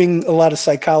you're doing a lot of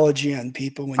psychology on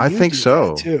people when I you think do that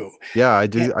so. too. Yeah, I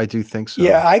do. I do think so.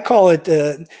 Yeah, I call it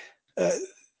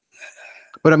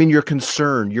But I mean, you're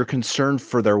concerned. You're concerned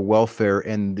for their welfare,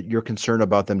 and you're concerned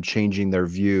about them changing their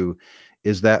view.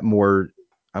 Is that more?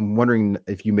 I'm wondering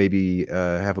if you maybe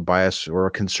have a bias or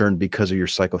a concern because of your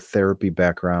psychotherapy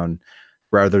background,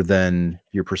 rather than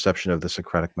your perception of the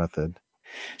Socratic method.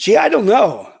 Gee, I don't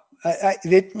know.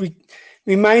 It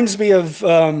reminds me of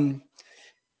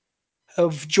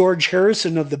George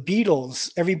Harrison of the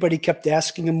Beatles. Everybody kept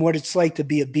asking him what it's like to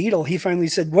be a Beatle. He finally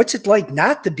said, "What's it like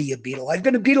not to be a Beatle? I've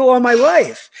been a Beatle all my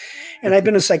life, and I've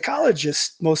been a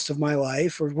psychologist most of my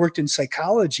life, or worked in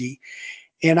psychology,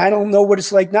 and I don't know what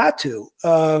it's like not to."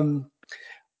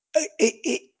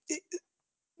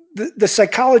 The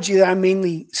psychology that I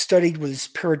mainly studied was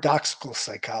paradoxical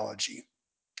psychology.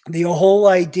 The whole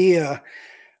idea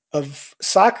of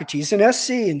Socrates and SC,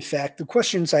 in fact, the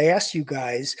questions I asked you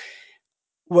guys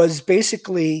was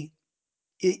basically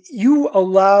you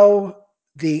allow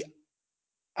the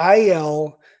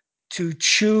IL to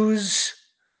choose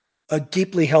a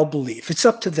deeply held belief. It's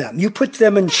up to them. You put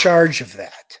them in charge of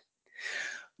that.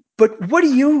 But what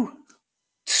do you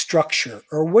structure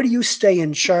or what do you stay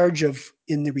in charge of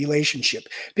in the relationship?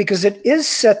 Because it is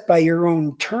set by your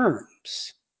own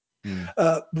terms.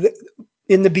 Uh,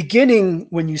 in the beginning,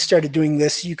 when you started doing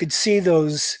this, you could see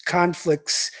those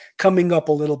conflicts coming up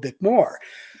a little bit more.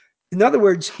 In other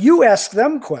words, you ask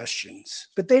them questions,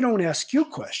 but they don't ask you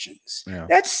questions. Yeah.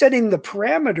 That's setting the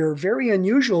parameter very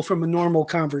unusual from a normal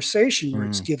conversation where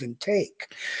it's give and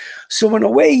take. So in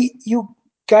a way, you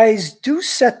guys do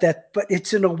set that, but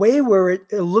it's in a way where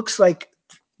it looks like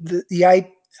the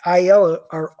IL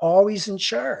are always in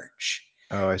charge.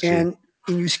 Oh, I see. And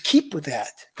you keep with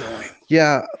that going.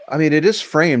 Yeah, I mean, it is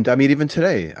framed. I mean, even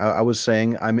today, I was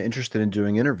saying I'm interested in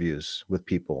doing interviews with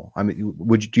people. I mean,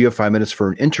 do you have 5 minutes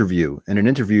for an interview? And an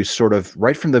interview, sort of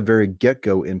right from the very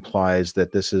get-go, implies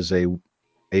that this is a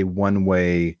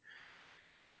one-way.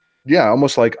 Yeah,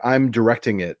 almost like I'm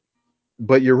directing it.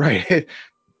 But you're right;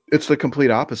 it's the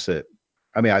complete opposite.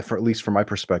 I mean, at least from my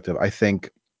perspective, I think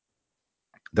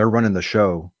they're running the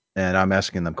show, and I'm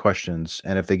asking them questions.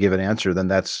 And if they give an answer, then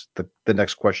that's the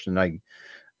next question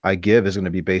I give is going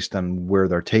to be based on where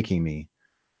they're taking me.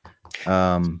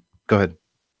 Go ahead.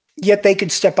 Yet they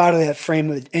could step out of that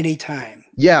frame at any time.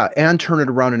 Yeah, and turn it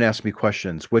around and ask me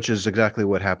questions, which is exactly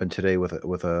what happened today with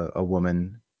a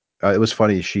woman. It was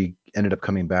funny. She ended up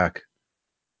coming back.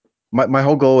 My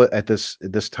whole goal at this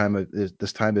time is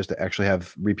to actually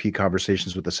have repeat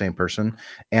conversations with the same person,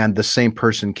 and the same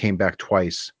person came back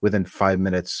twice within 5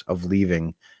 minutes of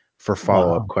leaving for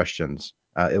follow-up questions.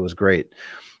 It was great.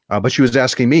 But she was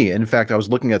asking me. In fact, I was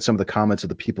looking at some of the comments of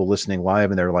the people listening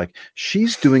live, and they're like,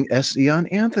 "She's doing SE on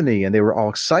Anthony," and they were all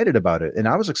excited about it, and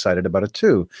I was excited about it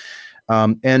too.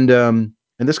 And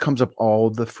this comes up all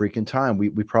the freaking time.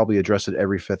 We probably address it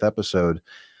every fifth episode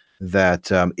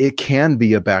that it can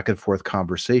be a back and forth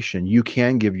conversation. You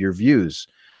can give your views.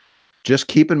 Just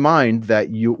keep in mind that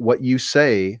what you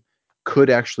say could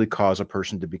actually cause a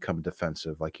person to become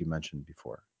defensive, like you mentioned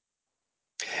before.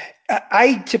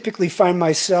 I typically find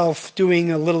myself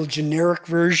doing a little generic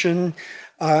version.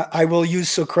 I will use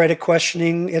Socratic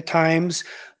questioning at times,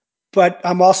 but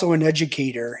I'm also an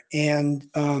educator. And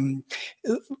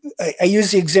I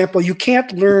use the example you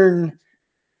can't learn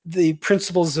the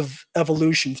principles of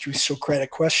evolution through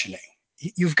Socratic questioning.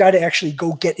 You've got to actually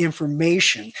go get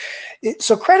information.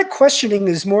 Socratic questioning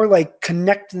is more like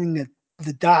connecting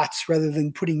the dots rather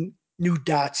than putting new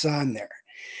dots on there.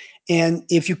 And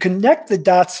if you connect the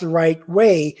dots the right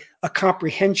way, a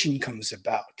comprehension comes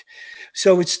about.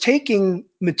 So it's taking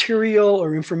material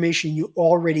or information you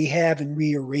already have and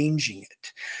rearranging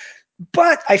it.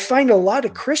 But I find a lot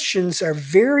of Christians are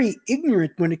very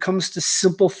ignorant when it comes to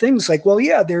simple things like, well,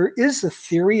 yeah, there is a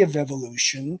theory of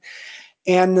evolution,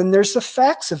 and then there's the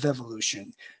facts of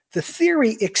evolution. The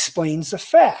theory explains the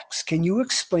facts. Can you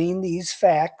explain these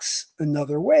facts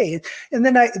another way? And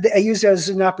then I use that as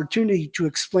an opportunity to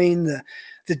explain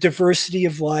the diversity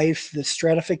of life, the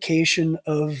stratification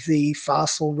of the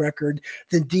fossil record,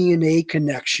 the DNA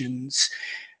connections.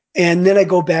 And then I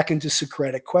go back into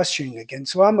Socratic questioning again.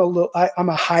 So I'm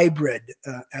a hybrid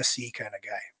SE kind of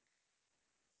guy.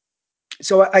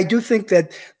 So I do think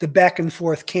that the back and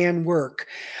forth can work.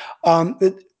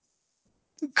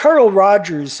 Carl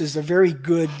Rogers is a very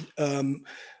good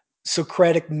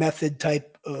Socratic method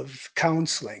type of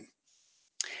counseling.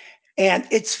 And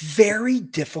it's very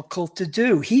difficult to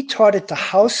do. He taught it to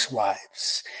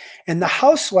housewives, and the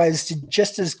housewives did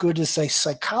just as good as a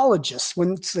psychologist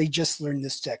once they just learned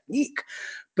this technique.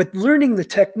 But learning the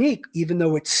technique, even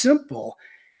though it's simple,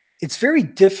 it's very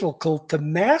difficult to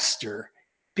master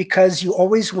because you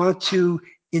always want to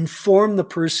inform the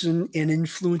person and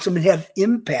influence them and have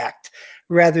impact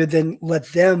rather than let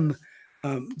them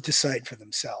decide for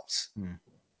themselves.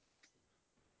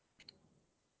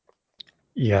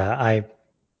 Yeah,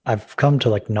 I've come to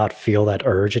like not feel that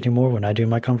urge anymore when I do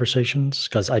my conversations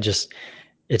because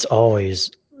it's always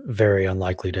very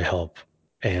unlikely to help.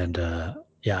 And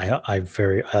yeah,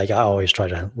 I always try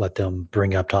to let them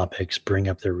bring up topics, bring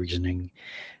up their reasoning.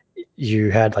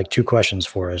 You had like two questions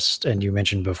for us, and you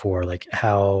mentioned before like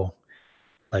how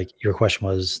like your question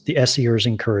was the SEers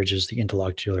encourages the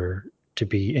interlocutor to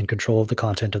be in control of the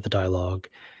content of the dialogue,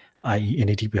 i.e.,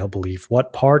 any deeply held belief.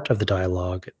 What part of the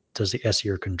dialogue does the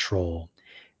SEer control?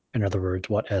 In other words,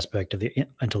 what aspect of the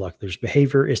interlocutor's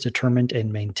behavior is determined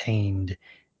and maintained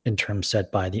in terms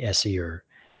set by the SEer?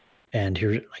 And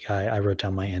here, like I wrote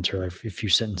down my answer, a few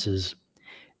sentences.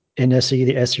 In SE,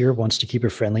 the SEer wants to keep a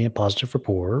friendly and positive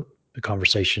rapport. The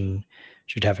conversation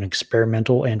should have an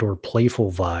experimental and or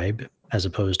playful vibe as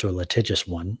opposed to a litigious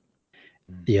one.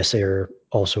 The SEer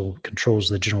also controls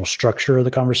the general structure of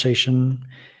the conversation.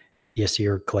 The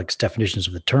SEer collects definitions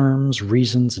of the terms,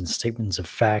 reasons, and statements of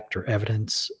fact or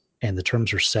evidence, and the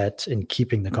terms are set in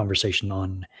keeping the conversation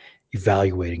on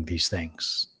evaluating these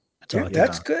things. That's all I think.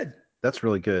 That's good. That's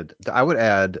really good. I would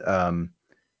add,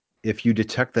 if you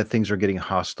detect that things are getting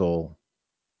hostile,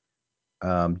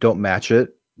 don't match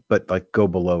it, but like go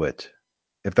below it.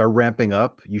 If they're ramping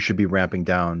up, you should be ramping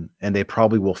down, and they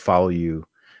probably will follow you.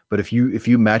 But if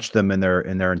you match them in their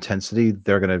intensity,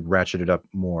 they're going to ratchet it up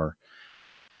more.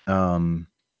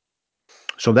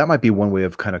 So that might be one way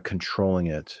of kind of controlling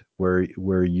it, where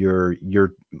you're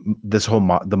this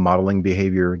whole the modeling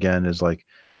behavior again is like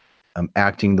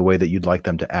acting the way that you'd like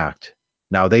them to act.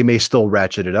 Now they may still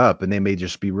ratchet it up, and they may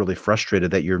just be really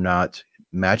frustrated that you're not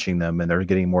matching them, and they're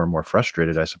getting more and more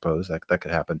frustrated. I suppose that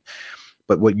could happen.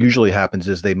 But what usually happens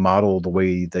is they model the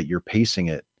way that you're pacing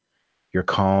it. You're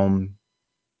calm,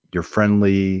 you're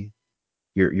friendly,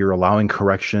 you're allowing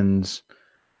corrections,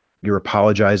 you're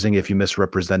apologizing if you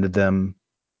misrepresented them.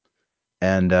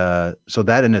 And so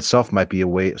that in itself might be a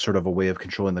way, sort of a way of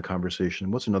controlling the conversation.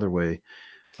 What's another way?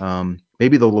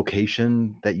 Maybe the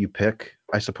location that you pick,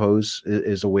 I suppose,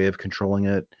 is a way of controlling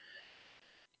it.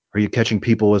 Are you catching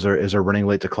people as they're running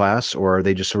late to class, or are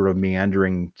they just sort of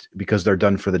meandering because they're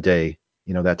done for the day?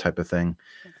 You know, that type of thing.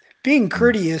 Being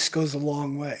courteous goes a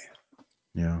long way.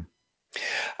 Yeah.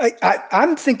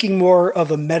 I'm thinking more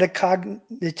of a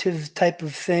metacognitive type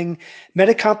of thing.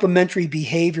 Metacomplementary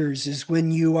behaviors is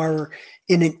when you are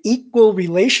in an equal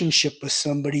relationship with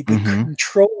somebody, but Mm-hmm.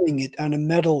 controlling it on a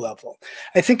meta level.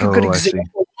 I think a good Oh, I see.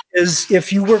 example is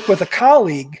if you work with a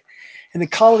colleague and the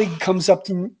colleague comes up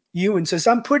to you and says,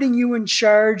 I'm putting you in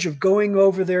charge of going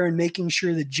over there and making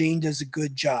sure that Jane does a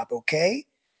good job, okay?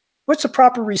 What's the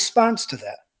proper response to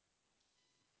that?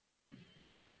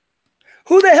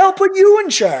 Who the hell put you in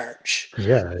charge?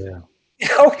 Yeah, yeah. You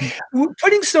know,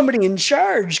 putting somebody in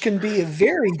charge can be a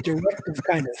very directive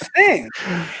kind of thing.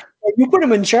 And you put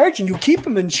them in charge and you keep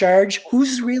them in charge.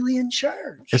 Who's really in It's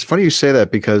charge? funny you say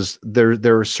that because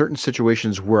there are certain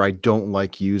situations where I don't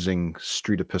like using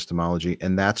street epistemology,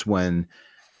 and that's when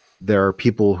there are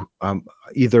people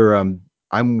either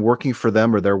I'm working for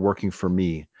them or they're working for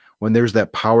me. When there's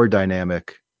that power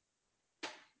dynamic,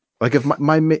 like if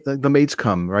the maids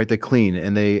come, right, they clean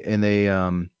and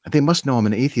they must know I'm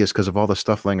an atheist because of all the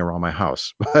stuff laying around my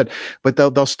house, but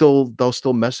they'll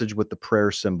still message with the prayer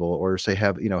symbol or say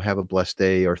have a blessed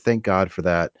day or thank God for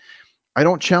that. I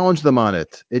don't challenge them on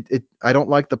it. I don't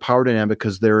like the power dynamic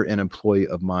because they're an employee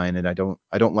of mine, and I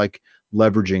don't like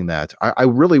leveraging that. I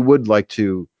really would like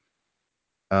to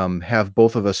have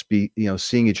both of us be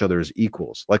seeing each other as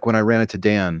equals. Like when I ran into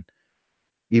Dan,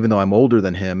 even though I'm older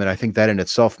than him, and I think that in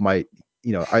itself might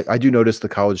I do notice the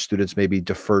college students maybe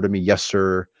defer to me. Yes,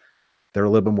 sir. They're a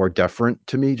little bit more deferent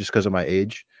to me just because of my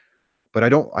age. But I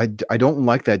don't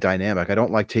like that dynamic. I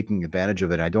don't like taking advantage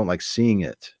of it. I don't like seeing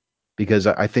it because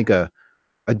I think a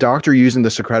doctor using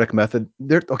the Socratic method,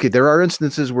 there are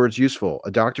instances where it's useful.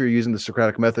 A doctor using the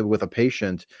Socratic method with a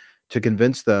patient to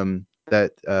convince them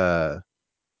that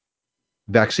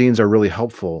vaccines are really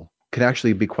helpful can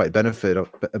actually be quite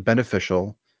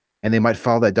beneficial, and they might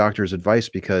follow that doctor's advice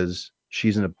because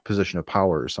she's in a position of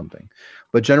power or something.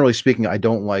 But generally speaking, I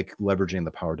don't like leveraging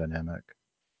the power dynamic.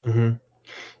 Mm-hmm.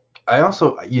 I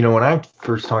also, when I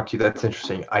first talked to you, that's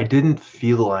interesting. I didn't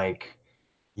feel like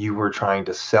you were trying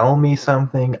to sell me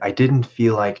something. I didn't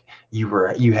feel like you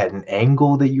had an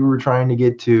angle that you were trying to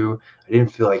get to. I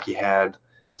didn't feel like you had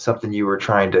something you were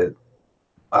trying to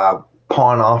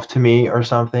pawn off to me or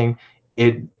something.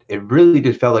 It really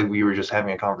did felt like we were just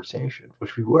having a conversation,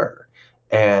 which we were,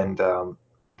 and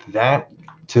that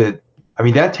to I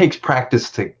mean that takes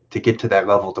practice to get to that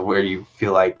level to where you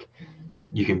feel like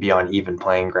you can be on even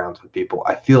playing grounds with people.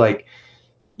 I feel like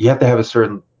you have to have a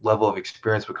certain level of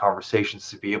experience with conversations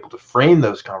to be able to frame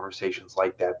those conversations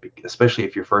like that, especially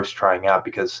if you're first trying out.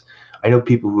 Because I know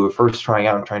people who are first trying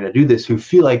out and trying to do this who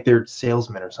feel like they're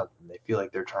salesmen or something. They feel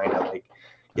like they're trying to like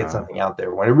get something out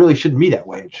there when it really shouldn't be that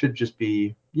way. It should just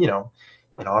be,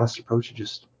 an honest approach to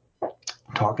just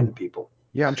talking to people.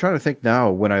 Yeah, I'm trying to think now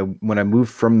when I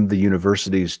moved from the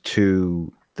universities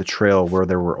to the trail where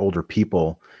there were older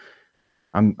people.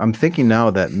 I'm thinking now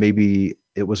that maybe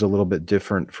it was a little bit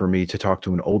different for me to talk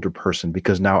to an older person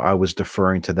because now I was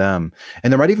deferring to them.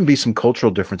 And there might even be some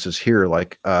cultural differences here.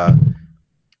 Like, I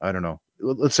don't know.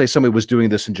 Let's say somebody was doing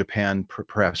this in Japan,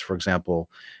 perhaps, for example,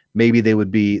 maybe they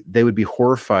would be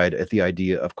horrified at the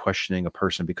idea of questioning a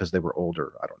person because they were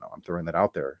older. I don't know. I'm throwing that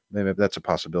out there. Maybe that's a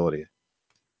possibility.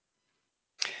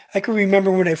 I can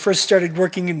remember when I first started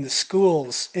working in the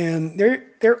schools, and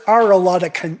there are a lot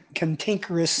of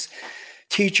cantankerous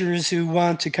teachers who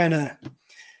want to kind of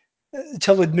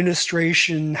tell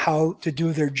administration how to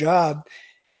do their job.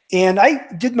 And I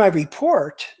did my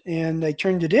report and I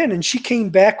turned it in, and she came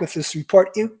back with this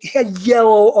report. It had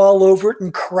yellow all over it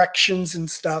and corrections and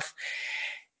stuff.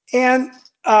 And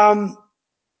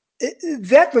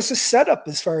That was a setup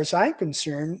as far as I'm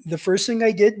concerned. The first thing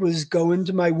I did was go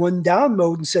into my one down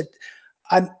mode and said,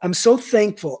 I'm so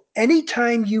thankful.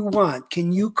 Anytime you want,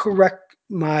 can you correct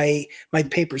my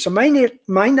papers? I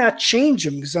might not change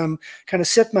them because I'm kind of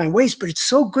set my ways, but it's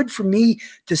so good for me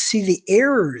to see the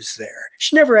errors there.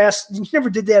 She never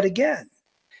did that again.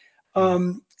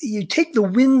 You take the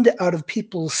wind out of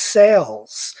people's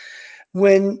sails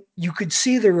when you could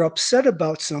see they're upset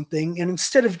about something, and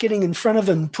instead of getting in front of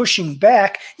them and pushing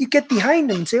back, you get behind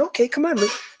them and say, okay, come on,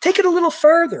 take it a little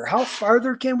farther. How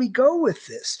farther can we go with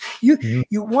this? You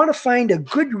want to find a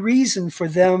good reason for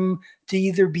them to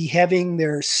either be having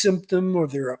their symptom or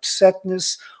their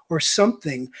upsetness or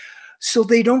something, so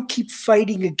they don't keep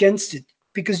fighting against it.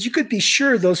 Because you could be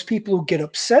sure those people who get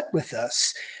upset with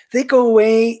us, they go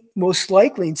away most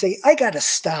likely and say, I got to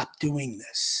stop doing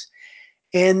this,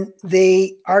 and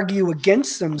they argue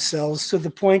against themselves to the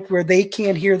point where they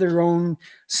can't hear their own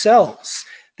selves.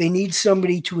 They need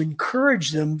somebody to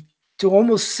encourage them to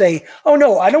almost say, oh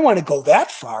no, I don't want to go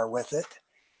that far with it.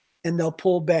 And they'll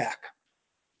pull back.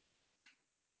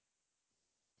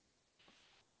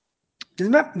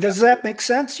 Does that make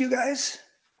sense, you guys?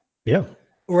 Yeah.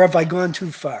 Or have I gone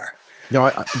too far? No,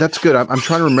 that's good. I'm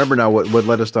trying to remember now what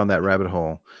led us down that rabbit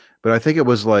hole, but I think it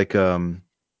was like, are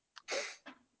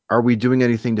we doing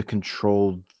anything to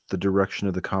control the direction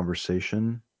of the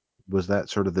conversation? Was that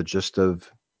sort of the gist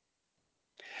of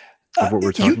what we're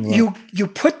You talking about? you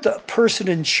put the person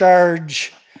in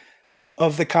charge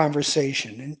of the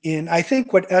conversation. And I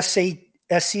think what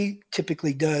SE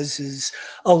typically does is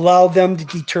allow them to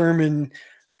determine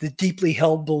the deeply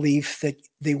held belief that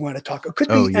they want to talk. It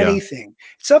could Oh be yeah. anything.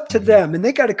 It's up to Mhm. them, and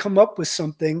they got to come up with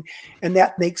something. And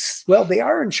that makes, well, they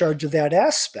are in charge of that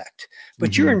aspect,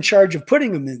 but you're Mhm. in charge of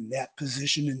putting them in that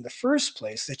position in the first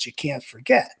place that you can't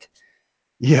forget.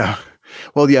 Yeah.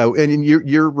 Well, yeah, and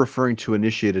you're referring to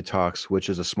initiated talks, which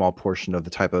is a small portion of the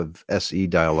type of SE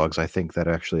dialogues I think that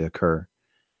actually occur.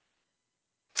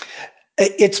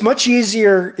 It's much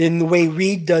easier in the way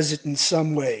Reed does it in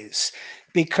some ways,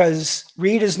 because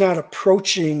Reed is not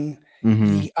approaching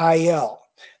Mhm. the IL.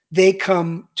 They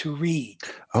come to Reed.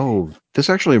 Oh, this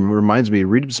actually reminds me,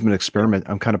 Reed's been experiment.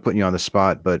 I'm kind of putting you on the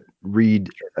spot, but Reed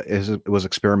was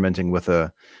experimenting with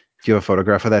a. Do you have a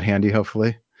photograph of that handy?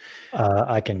 Hopefully,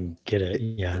 I can get it.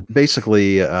 Yeah.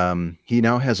 basically, he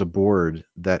now has a board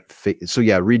that. So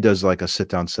yeah, Reed does like a sit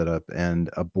down setup and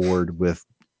a board with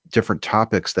different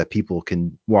topics that people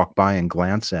can walk by and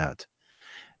glance at,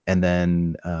 and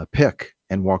then pick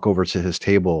and walk over to his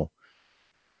table.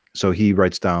 So he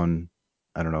writes down,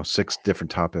 I don't know, 6 different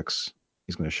topics.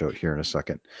 He's going to show it here in a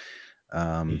second. You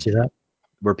Um, see that?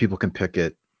 where people can pick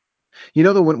it. You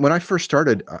know, when I first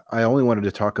started, I only wanted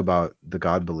to talk about the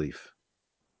God belief,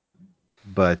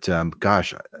 but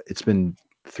gosh, it's been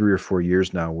 3 or 4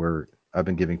 years now where I've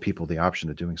been giving people the option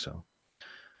of doing so.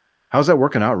 How's that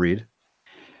working out, Reed?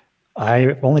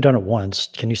 I've only done it once.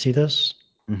 Can you see this?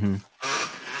 Mm-hmm.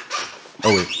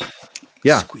 Oh wait,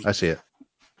 yeah, Squeak. I see it.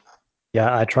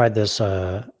 Yeah, I tried this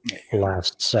There you go.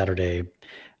 last Saturday.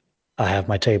 I have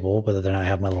my table, but then I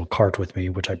have my little cart with me,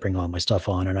 which I bring all my stuff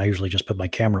on, and I usually just put my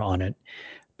camera on it.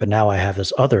 But now I have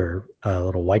this other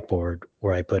little whiteboard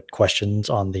where I put questions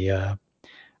on the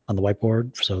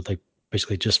whiteboard, so they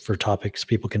basically just for topics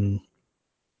people can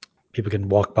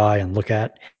walk by and look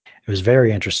at. It was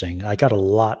very interesting. I got a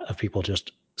lot of people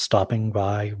just stopping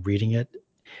by, reading it,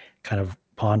 kind of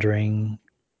pondering,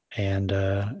 and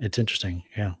it's interesting.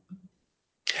 Yeah,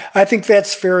 I think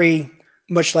that's very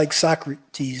much like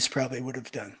Socrates probably would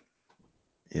have done.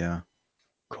 Yeah.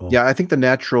 cool. Yeah, I think the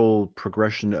natural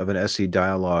progression of an SE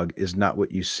dialogue is not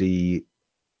what you see,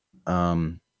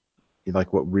 um,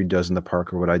 like what Reed does in the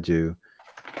park or what I do,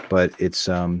 but it's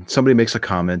somebody makes a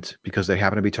comment because they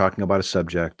happen to be talking about a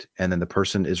subject, and then the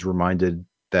person is reminded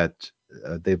that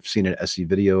they've seen an SE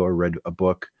video or read a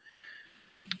book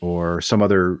or some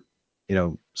other,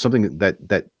 something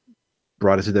that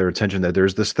brought it to their attention that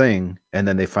there's this thing, and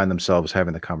then they find themselves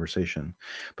having the conversation.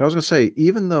 But I was going to say,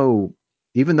 even though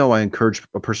I encourage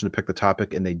a person to pick the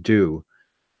topic and they do,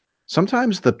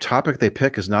 sometimes the topic they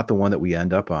pick is not the one that we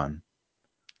end up on.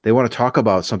 They want to talk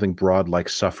about something broad like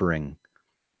suffering,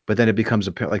 but then it becomes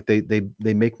like they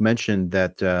make mention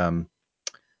that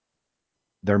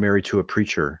they're married to a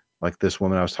preacher, like this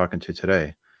woman I was talking to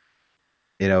today.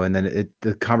 And then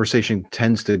the conversation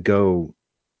tends to go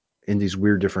in these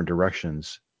weird different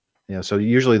directions. So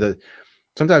usually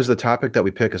sometimes the topic that we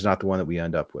pick is not the one that we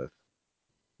end up with.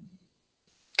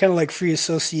 Kind of like free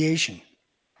association.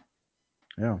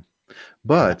 Yeah. Yeah,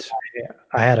 But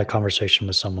I had a conversation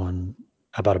with someone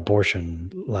about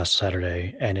abortion last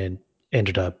Saturday, and it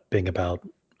ended up being about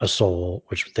a soul,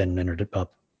 which then ended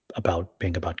up about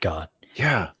being about God.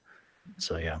 Yeah.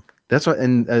 So yeah, That's what,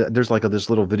 and there's like this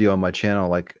little video on my channel.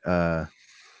 Like, I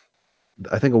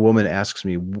think a woman asks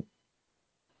me,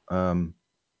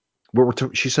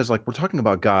 she says, like, we're talking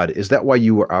about God. Is that why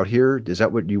you were out here? Is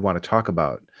that what you want to talk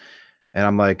about? And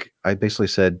I'm like, I basically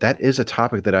said, that is a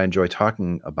topic that I enjoy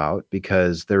talking about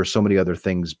because there are so many other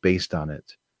things based on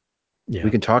it. yeah,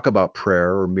 We can talk about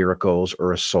prayer or miracles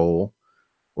or a soul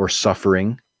or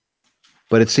suffering,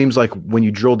 but it seems like when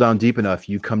you drill down deep enough,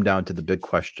 you come down to the big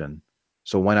question.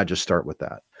 So why not just start with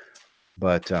that?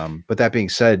 But that being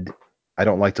said, I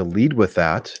don't like to lead with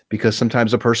that because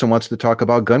sometimes a person wants to talk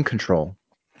about gun control,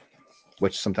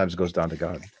 which sometimes goes down to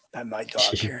God. My dog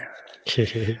here.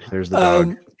 There's the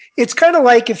dog. It's kind of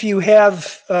like if you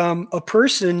have a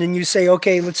person and you say,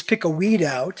 okay, let's pick a weed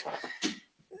out.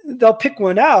 They'll pick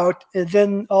one out, and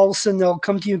then all of a sudden they'll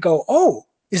come to you and go, oh,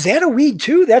 is that a weed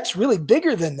too? That's really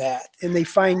bigger than that. And they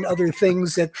find other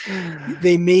things that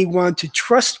they may want to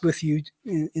trust with you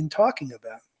in talking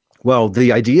about. Well,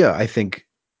 the idea, I think,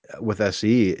 with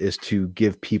SE is to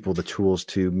give people the tools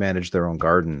to manage their own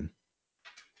garden.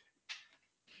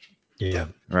 yeah.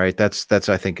 Right. That's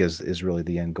I think is really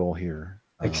the end goal here.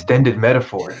 Extended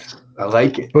metaphors. I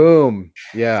like it. Boom.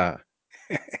 Yeah.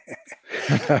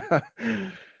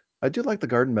 I do like the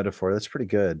garden metaphor. That's pretty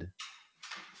good.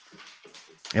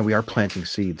 And we are planting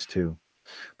seeds too.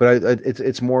 But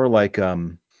it's more like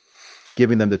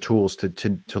giving them the tools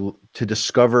to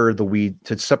discover the weed,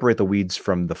 to separate the weeds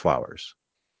from the flowers.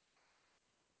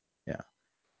 Yeah.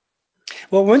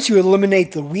 Well, once you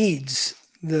eliminate the weeds,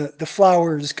 the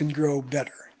flowers can grow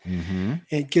better. Mm-hmm.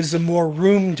 It gives them more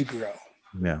room to grow.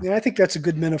 Yeah. And I think that's a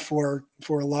good metaphor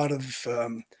for a lot of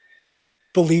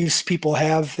beliefs people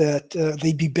have that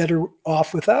they'd be better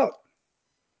off without.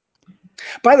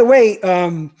 By the way,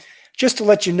 just to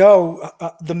let you know,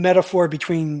 the metaphor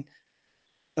between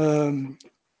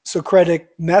Socratic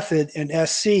method and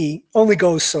SC only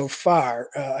goes so far.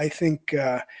 I think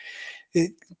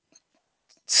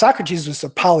Socrates was a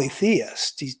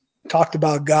polytheist. He talked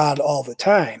about God all the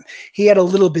time. He had a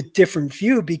little bit different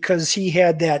view because he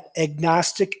had that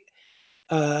agnostic.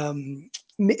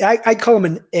 I call him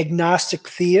an agnostic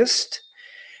theist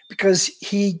because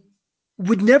he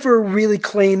would never really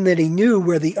claim that he knew,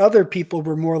 where the other people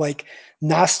were more like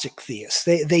Gnostic theists.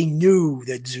 They knew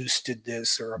that Zeus did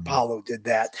this or Apollo did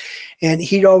that. And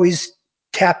he'd always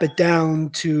tap it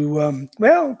down to,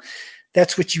 well,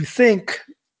 that's what you think.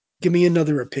 Give me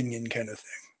another opinion kind of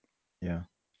thing. Yeah.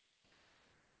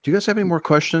 Do you guys have any more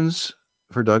questions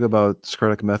for Doug about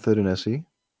Socratic method and SE?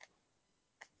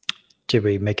 Did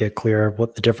we make it clear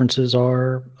what the differences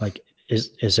are? Like,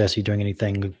 is SE doing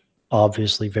anything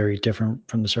obviously very different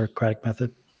from the Socratic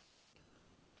method?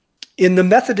 In the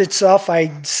method itself,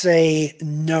 I'd say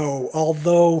no,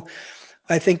 although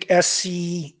I think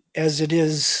SC as it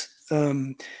is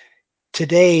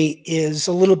today is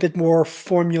a little bit more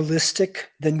formalistic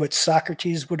than what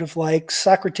Socrates would have liked.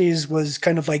 Socrates was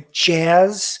kind of like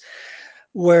jazz,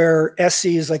 where SC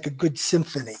is like a good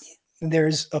symphony. And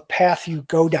there's a path you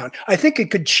go down. I think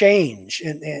it could change,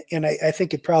 and I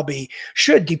think it probably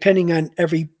should, depending on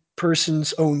every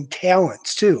person's own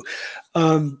talents too.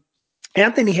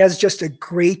 Anthony has just a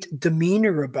great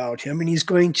demeanor about him, and he's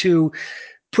going to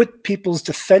put people's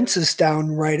defenses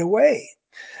down right away.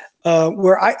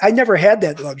 Where I never had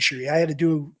that luxury. I had to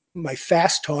do my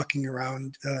fast talking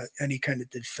around any kind of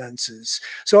defenses.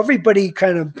 So everybody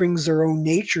kind of brings their own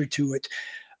nature to it.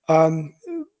 Um,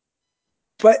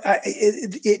 but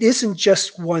it isn't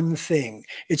just one thing.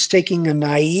 It's taking a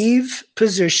naive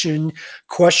position,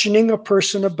 questioning a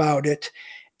person about it,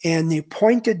 and the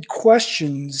pointed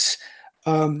questions.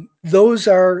 Those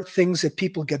are things that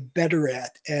people get better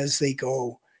at as they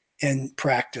go and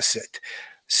practice it.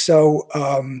 So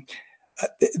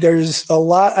there's a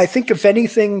lot. I think, if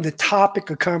anything, the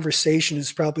topic of conversation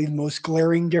is probably the most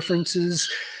glaring differences.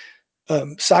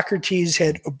 Socrates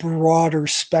had a broader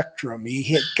spectrum.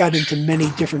 He got into many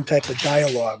different types of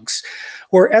dialogues,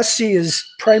 where SC is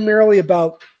primarily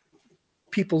about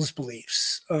people's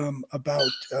beliefs,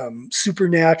 about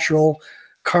supernatural,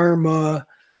 karma.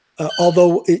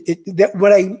 Although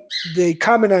the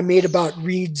comment I made about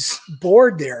Reed's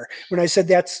board there, when I said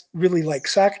that's really like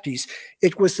Socrates,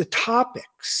 it was the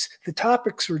topics. The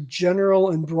topics were general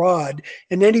and broad,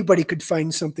 and anybody could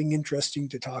find something interesting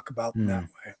to talk about in that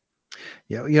way.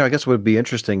 Yeah, I guess what would be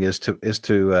interesting is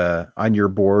to on your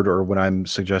board, or when I'm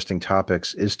suggesting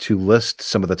topics, is to list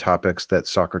some of the topics that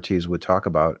Socrates would talk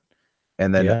about,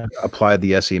 and then apply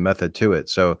the SE method to it.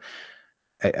 So,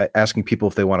 asking people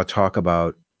if they want to talk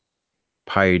about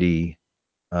piety,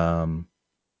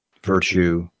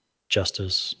 virtue,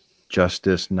 justice,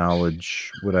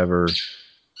 knowledge, whatever,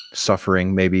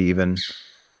 suffering, maybe even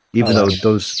though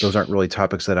those aren't really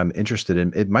topics that I'm interested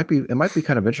in. It might be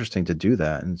kind of interesting to do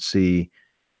that and see.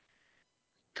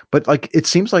 But like it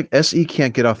seems like SE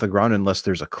can't get off the ground unless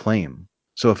there's a claim.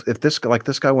 So if this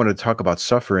guy wanted to talk about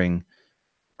suffering,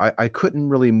 I couldn't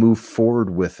really move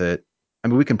forward with it. I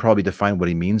mean, we can probably define what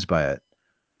he means by it.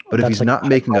 But if That's he's like not the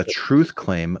making a hypothesis. truth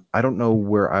claim, I don't know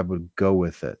where I would go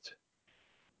with it.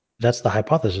 That's the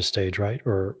hypothesis stage, right?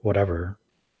 Or whatever.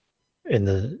 In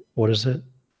the, what is it?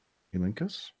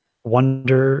 Elenchus?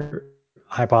 Wonder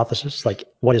hypothesis, like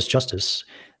what is justice?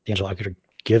 The interlocutor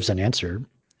gives an answer,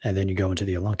 and then you go into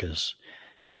the Elenchus,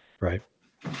 right?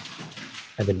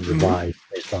 And then you revise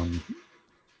based on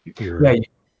your. Yeah, you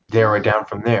narrow it down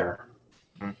from there.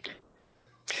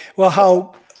 Well,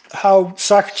 how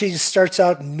Socrates starts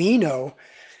out in Meno,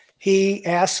 he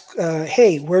asks,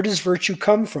 "Hey, where does virtue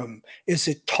come from? Is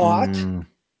it taught? Mm,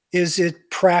 Is it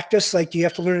practiced? Like, do you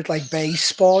have to learn it like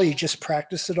baseball? You just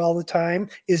practice it all the time?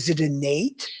 Is it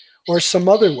innate or some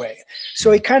other way?"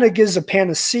 So he kind of gives a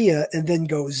panacea and then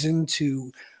goes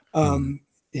into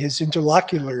his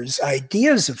interlocutor's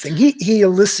ideas of things. He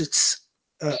elicits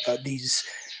these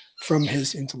from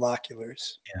his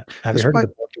interlocutors. Yeah. Have you this heard of might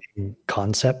the board game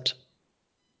Concept?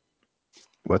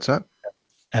 what's that?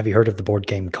 Have you heard of the board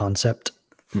game Concept?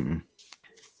 Mm-mm.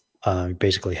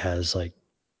 Basically has like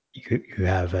you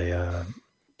have a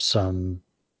some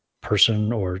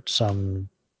person or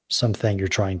something you're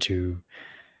trying to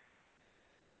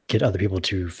get other people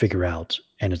to figure out,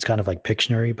 and it's kind of like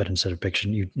Pictionary, but instead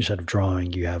of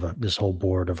drawing, you have this whole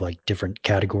board of like different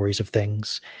categories of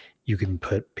things you can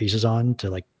put pieces on to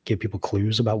like give people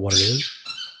clues about what it is.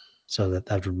 So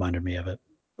that reminded me of it.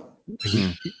 Like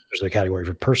Mm. there's a category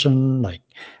for person, like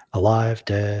alive,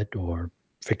 dead, or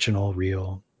fictional,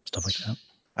 real, stuff like that.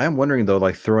 I am wondering though,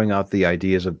 like throwing out the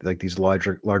ideas of like these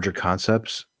larger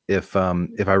concepts, if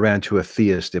I ran into a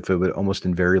theist, if it would almost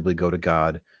invariably go to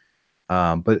God.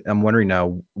 But I'm wondering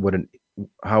now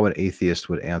how an atheist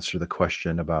would answer the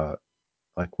question about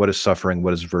like what is suffering,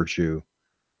 what is virtue,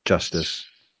 justice.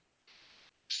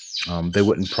 They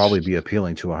wouldn't probably be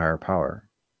appealing to a higher power.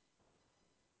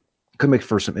 Could make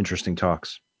for some interesting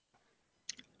talks.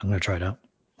 I'm going to try it out.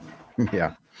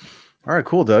 Yeah. All right,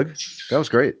 cool, Doug. That was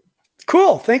great.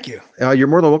 Cool. Thank you. You're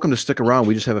more than welcome to stick around.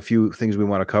 We just have a few things we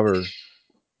want to cover.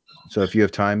 So if you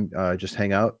have time, just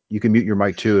hang out. You can mute your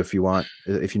mic too if you want.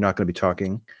 If you're not going to be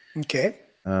talking. Okay.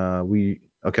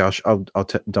 Okay. I'll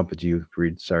dump it to you,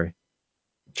 Reed. Sorry.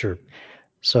 Sure.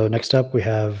 So next up, we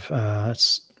have,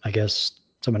 I guess,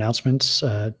 some announcements.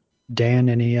 Dan,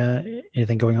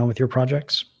 anything going on with your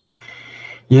projects?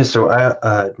 Yeah, so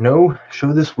I no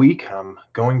show this week. I'm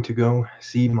going to go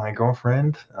see my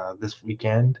girlfriend this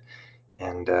weekend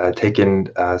and taking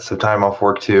some time off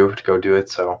work too to go do it.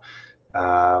 So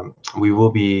we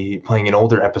will be playing an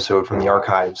older episode from the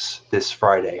archives this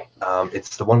Friday.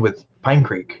 It's the one with Pine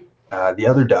Creek, the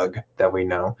other Doug that we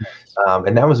know.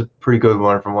 And that was a pretty good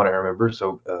one from what I remember.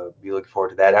 So be looking forward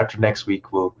to that. After next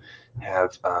week, we'll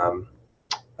have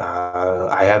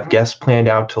I have guests planned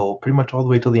out till pretty much all the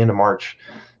way till the end of March.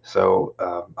 So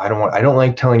I don't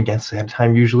like telling guests ahead of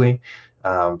time usually.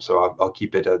 So I'll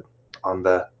keep it on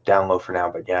the down low for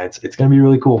now. But yeah, it's going to be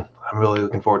really cool. I'm really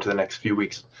looking forward to the next few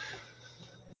weeks.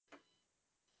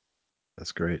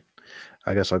 That's great.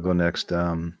 I guess I'll go next.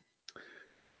 I'm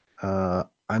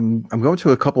going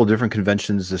to a couple of different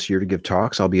conventions this year to give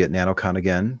talks. I'll be at NanoCon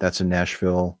again. That's in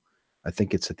Nashville. I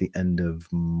think it's at the end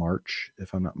of March,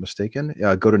 if I'm not mistaken.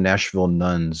 Go to Nashville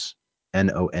Nuns,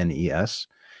 Nones,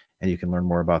 and you can learn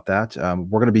more about that.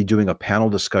 We're going to be doing a panel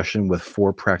discussion with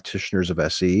 4 practitioners of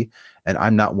SE, and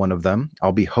I'm not one of them.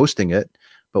 I'll be hosting it,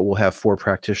 but we'll have 4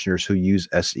 practitioners who use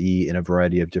SE in a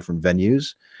variety of different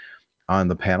venues on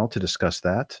the panel to discuss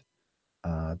that.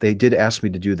 They did ask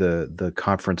me to do the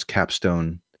conference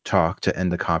capstone talk to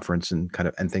end the conference and kind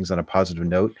of end things on a positive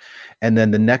note. And then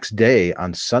the next day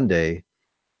on Sunday,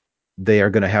 they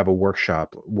are going to have a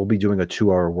workshop. We'll be doing a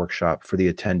 2-hour workshop for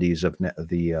the attendees of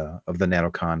the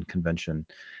NanoCon convention,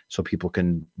 so people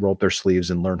can roll up their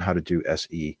sleeves and learn how to do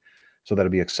SE. So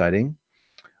that'll be exciting.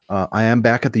 I am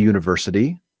back at the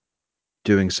university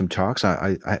doing some talks.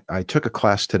 I took a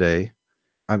class today.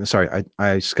 I'm sorry,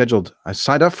 I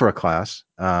signed up for a class,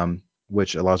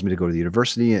 which allows me to go to the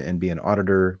university and be an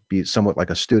auditor, be somewhat like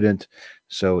a student.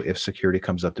 So if security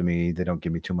comes up to me, they don't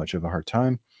give me too much of a hard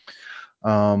time.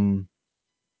 And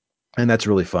that's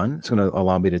really fun. It's going to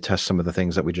allow me to test some of the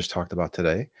things that we just talked about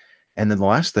today. And then the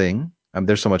last thing,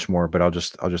 there's so much more, but I'll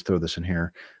just throw this in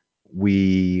here.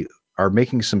 We are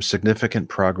making some significant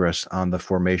progress on the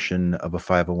formation of a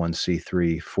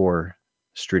 501c3 for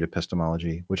street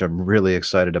epistemology, which I'm really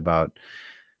excited about.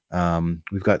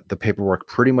 We've got the paperwork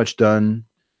pretty much done.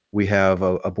 We have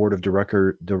a board of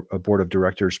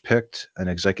directors picked, an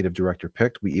executive director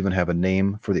picked. We even have a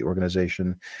name for the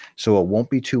organization. So it won't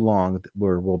be too long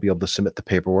where we'll be able to submit the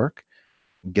paperwork,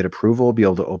 get approval, be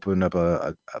able to open up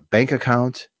a bank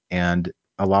account, and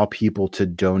allow people to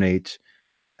donate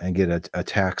and get a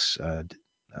tax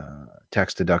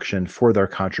deduction for their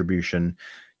contribution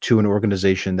to an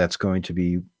organization that's going to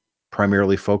be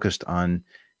primarily focused on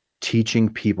teaching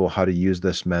people how to use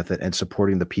this method and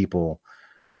supporting the people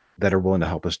that are willing to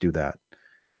help us do that.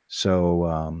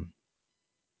 So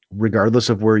regardless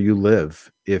of where you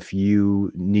live, if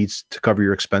you need to cover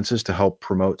your expenses to help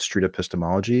promote street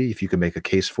epistemology, if you can make a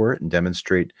case for it and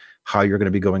demonstrate how you're going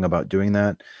to be going about doing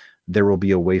that, there will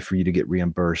be a way for you to get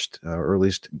reimbursed or at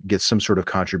least get some sort of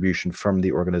contribution from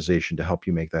the organization to help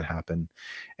you make that happen.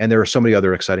 And there are so many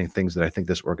other exciting things that I think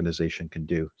this organization can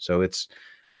do. So it's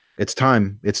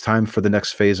time for the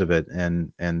next phase of it,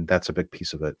 and that's a big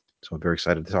piece of it. So I'm very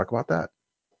excited to talk about that.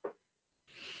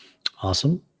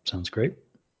 Awesome. Sounds great.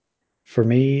 For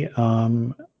me,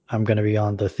 I'm going to be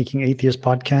on the Thinking Atheist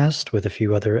podcast with a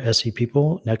few other SE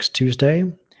people next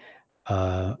Tuesday.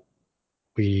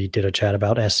 We did a chat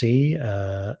about SE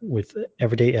with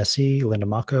Everyday SE, Linda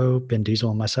Mako, Ben Diesel,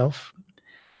 and myself.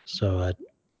 So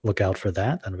look out for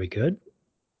that. That'll be good.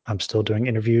 I'm still doing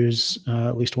interviews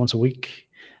at least once a week.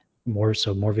 More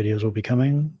videos will be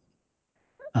coming.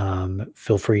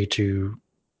 Feel free to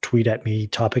tweet at me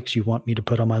topics you want me to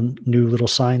put on my new little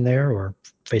sign there, or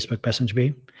Facebook message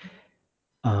me.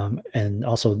 And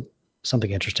also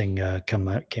something interesting came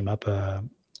up.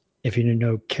 If you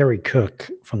know Kerry Cook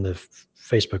from the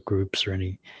Facebook groups or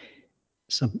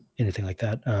anything like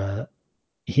that,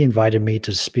 he invited me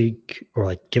to speak or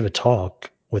like give a talk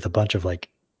with a bunch of like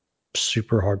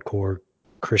super hardcore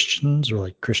Christians or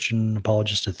like Christian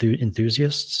apologist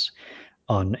enthusiasts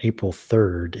on April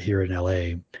 3rd here in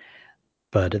LA.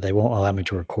 But they won't allow me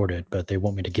to record it, but they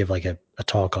want me to give like a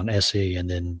talk on SE and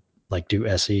then like do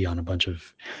SE on a bunch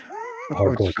of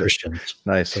hardcore Christians.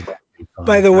 Nice. So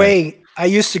By the way, I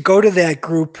used to go to that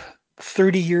group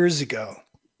 30 years ago.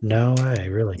 No way,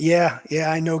 really? Yeah,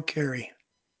 I know Kerry.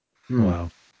 Wow.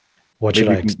 What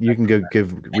Maybe should I you can go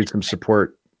read some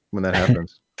support when that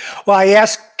happens. Well, I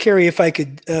asked Kerry if I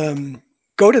could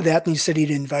go to that, and he said he'd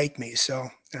invite me. So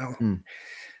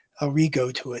I'll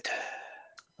re-go to it.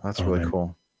 That's really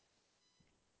cool.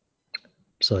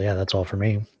 So yeah, that's all for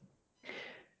me.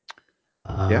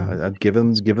 I'd give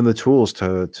them the tools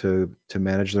to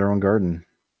manage their own garden.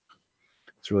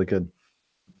 It's really good.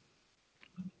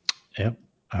 Yep.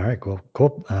 All right.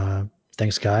 Cool.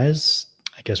 Thanks, guys.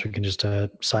 I guess we can just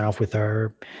sign off with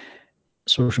our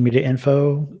social media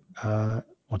info.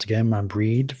 Once again, I'm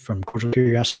Breed from Cordial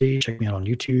Curiosity. Check me out on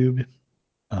YouTube,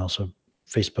 also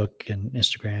Facebook and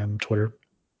Instagram, Twitter.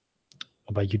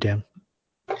 What about you, Dan?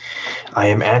 I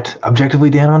am at Objectively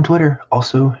Dan on Twitter.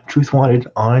 Also, Truth Wanted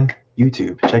on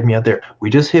YouTube. Check me out there. We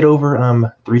just hit over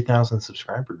 3,000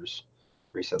 subscribers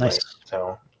recently. Nice.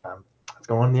 So it's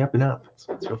going on the up and up. It's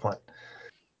real fun.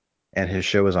 And his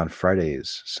show is on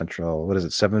Fridays Central. What is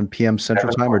it? 7 p.m.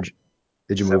 Central time, or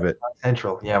did you move it?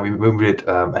 Central. Yeah, we moved it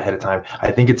ahead of time. I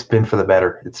think it's been for the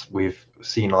better. We've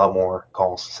seen a lot more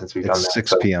calls since we've done that. It's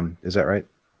 6 p.m. Is that right?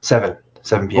 7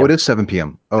 p.m. Oh, it is 7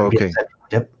 p.m. Oh, okay.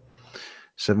 Yep.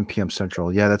 7 p.m.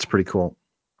 Central. Yeah, that's pretty cool.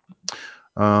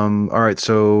 All right.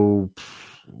 So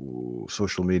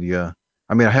social media.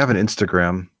 I mean, I have an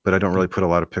Instagram, but I don't really put a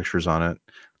lot of pictures on it.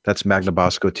 That's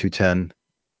Magnabosco 210.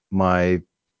 My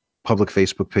public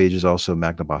Facebook page is also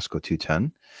Magnabosco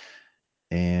 210.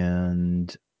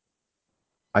 And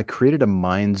I created a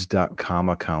minds.com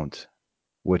account,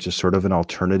 which is sort of an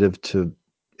alternative to,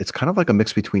 it's kind of like a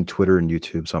mix between Twitter and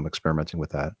YouTube. So I'm experimenting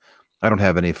with that. I don't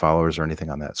have any followers or anything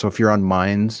on that. So if you're on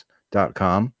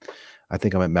minds.com, I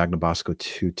think I'm at Magnabosco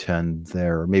 210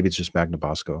 there, or maybe it's just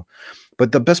Magnabosco.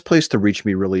 But the best place to reach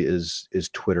me really is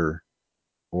Twitter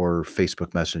or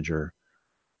Facebook Messenger.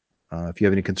 If you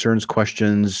have any concerns,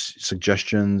 questions,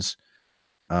 suggestions,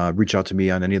 reach out to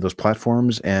me on any of those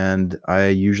platforms. And I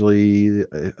usually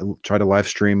try to live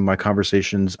stream my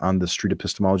conversations on the Street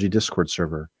Epistemology Discord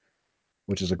server,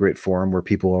 which is a great forum where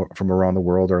people from around the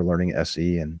world are learning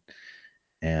SE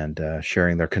and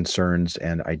sharing their concerns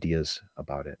and ideas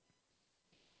about it.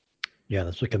 Yeah,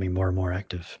 that's becoming more and more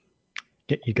active.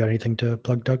 You got anything to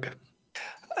plug, Doug?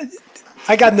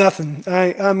 I got nothing.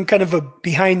 I'm kind of a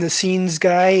behind the scenes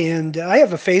guy, and I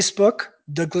have a Facebook,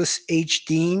 Douglas H.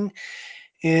 Dean.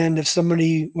 And if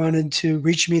somebody wanted to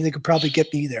reach me, they could probably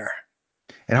get me there.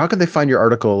 And how can they find your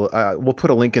article? We'll put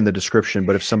a link in the description,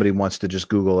 but if somebody wants to just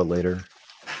Google it later.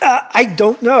 I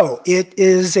don't know. It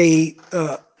is a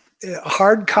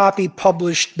hard copy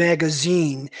published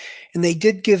magazine, and they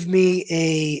did give me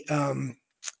a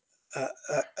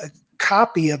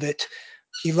copy of it,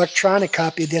 electronic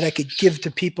copy that I could give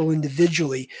to people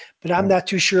individually. But I'm not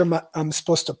too sure I'm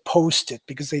supposed to post it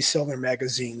because they sell their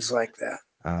magazines like that.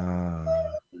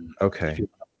 Okay.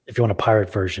 If you want a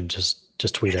pirate version, just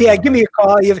tweet at Yeah, me. give me a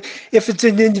call. If it's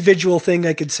an individual thing,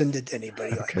 I could send it to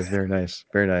anybody. Like Okay, that. very nice.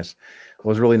 Very nice. Well,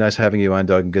 it was really nice having you on,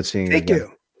 Doug, and good seeing you Thank again.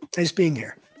 you. Nice being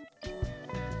here.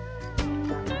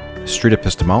 Street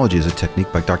epistemology is a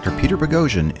technique by Dr. Peter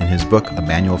Boghossian in his book A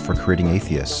Manual for Creating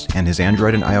Atheists and his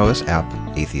Android and iOS app,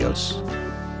 Atheos.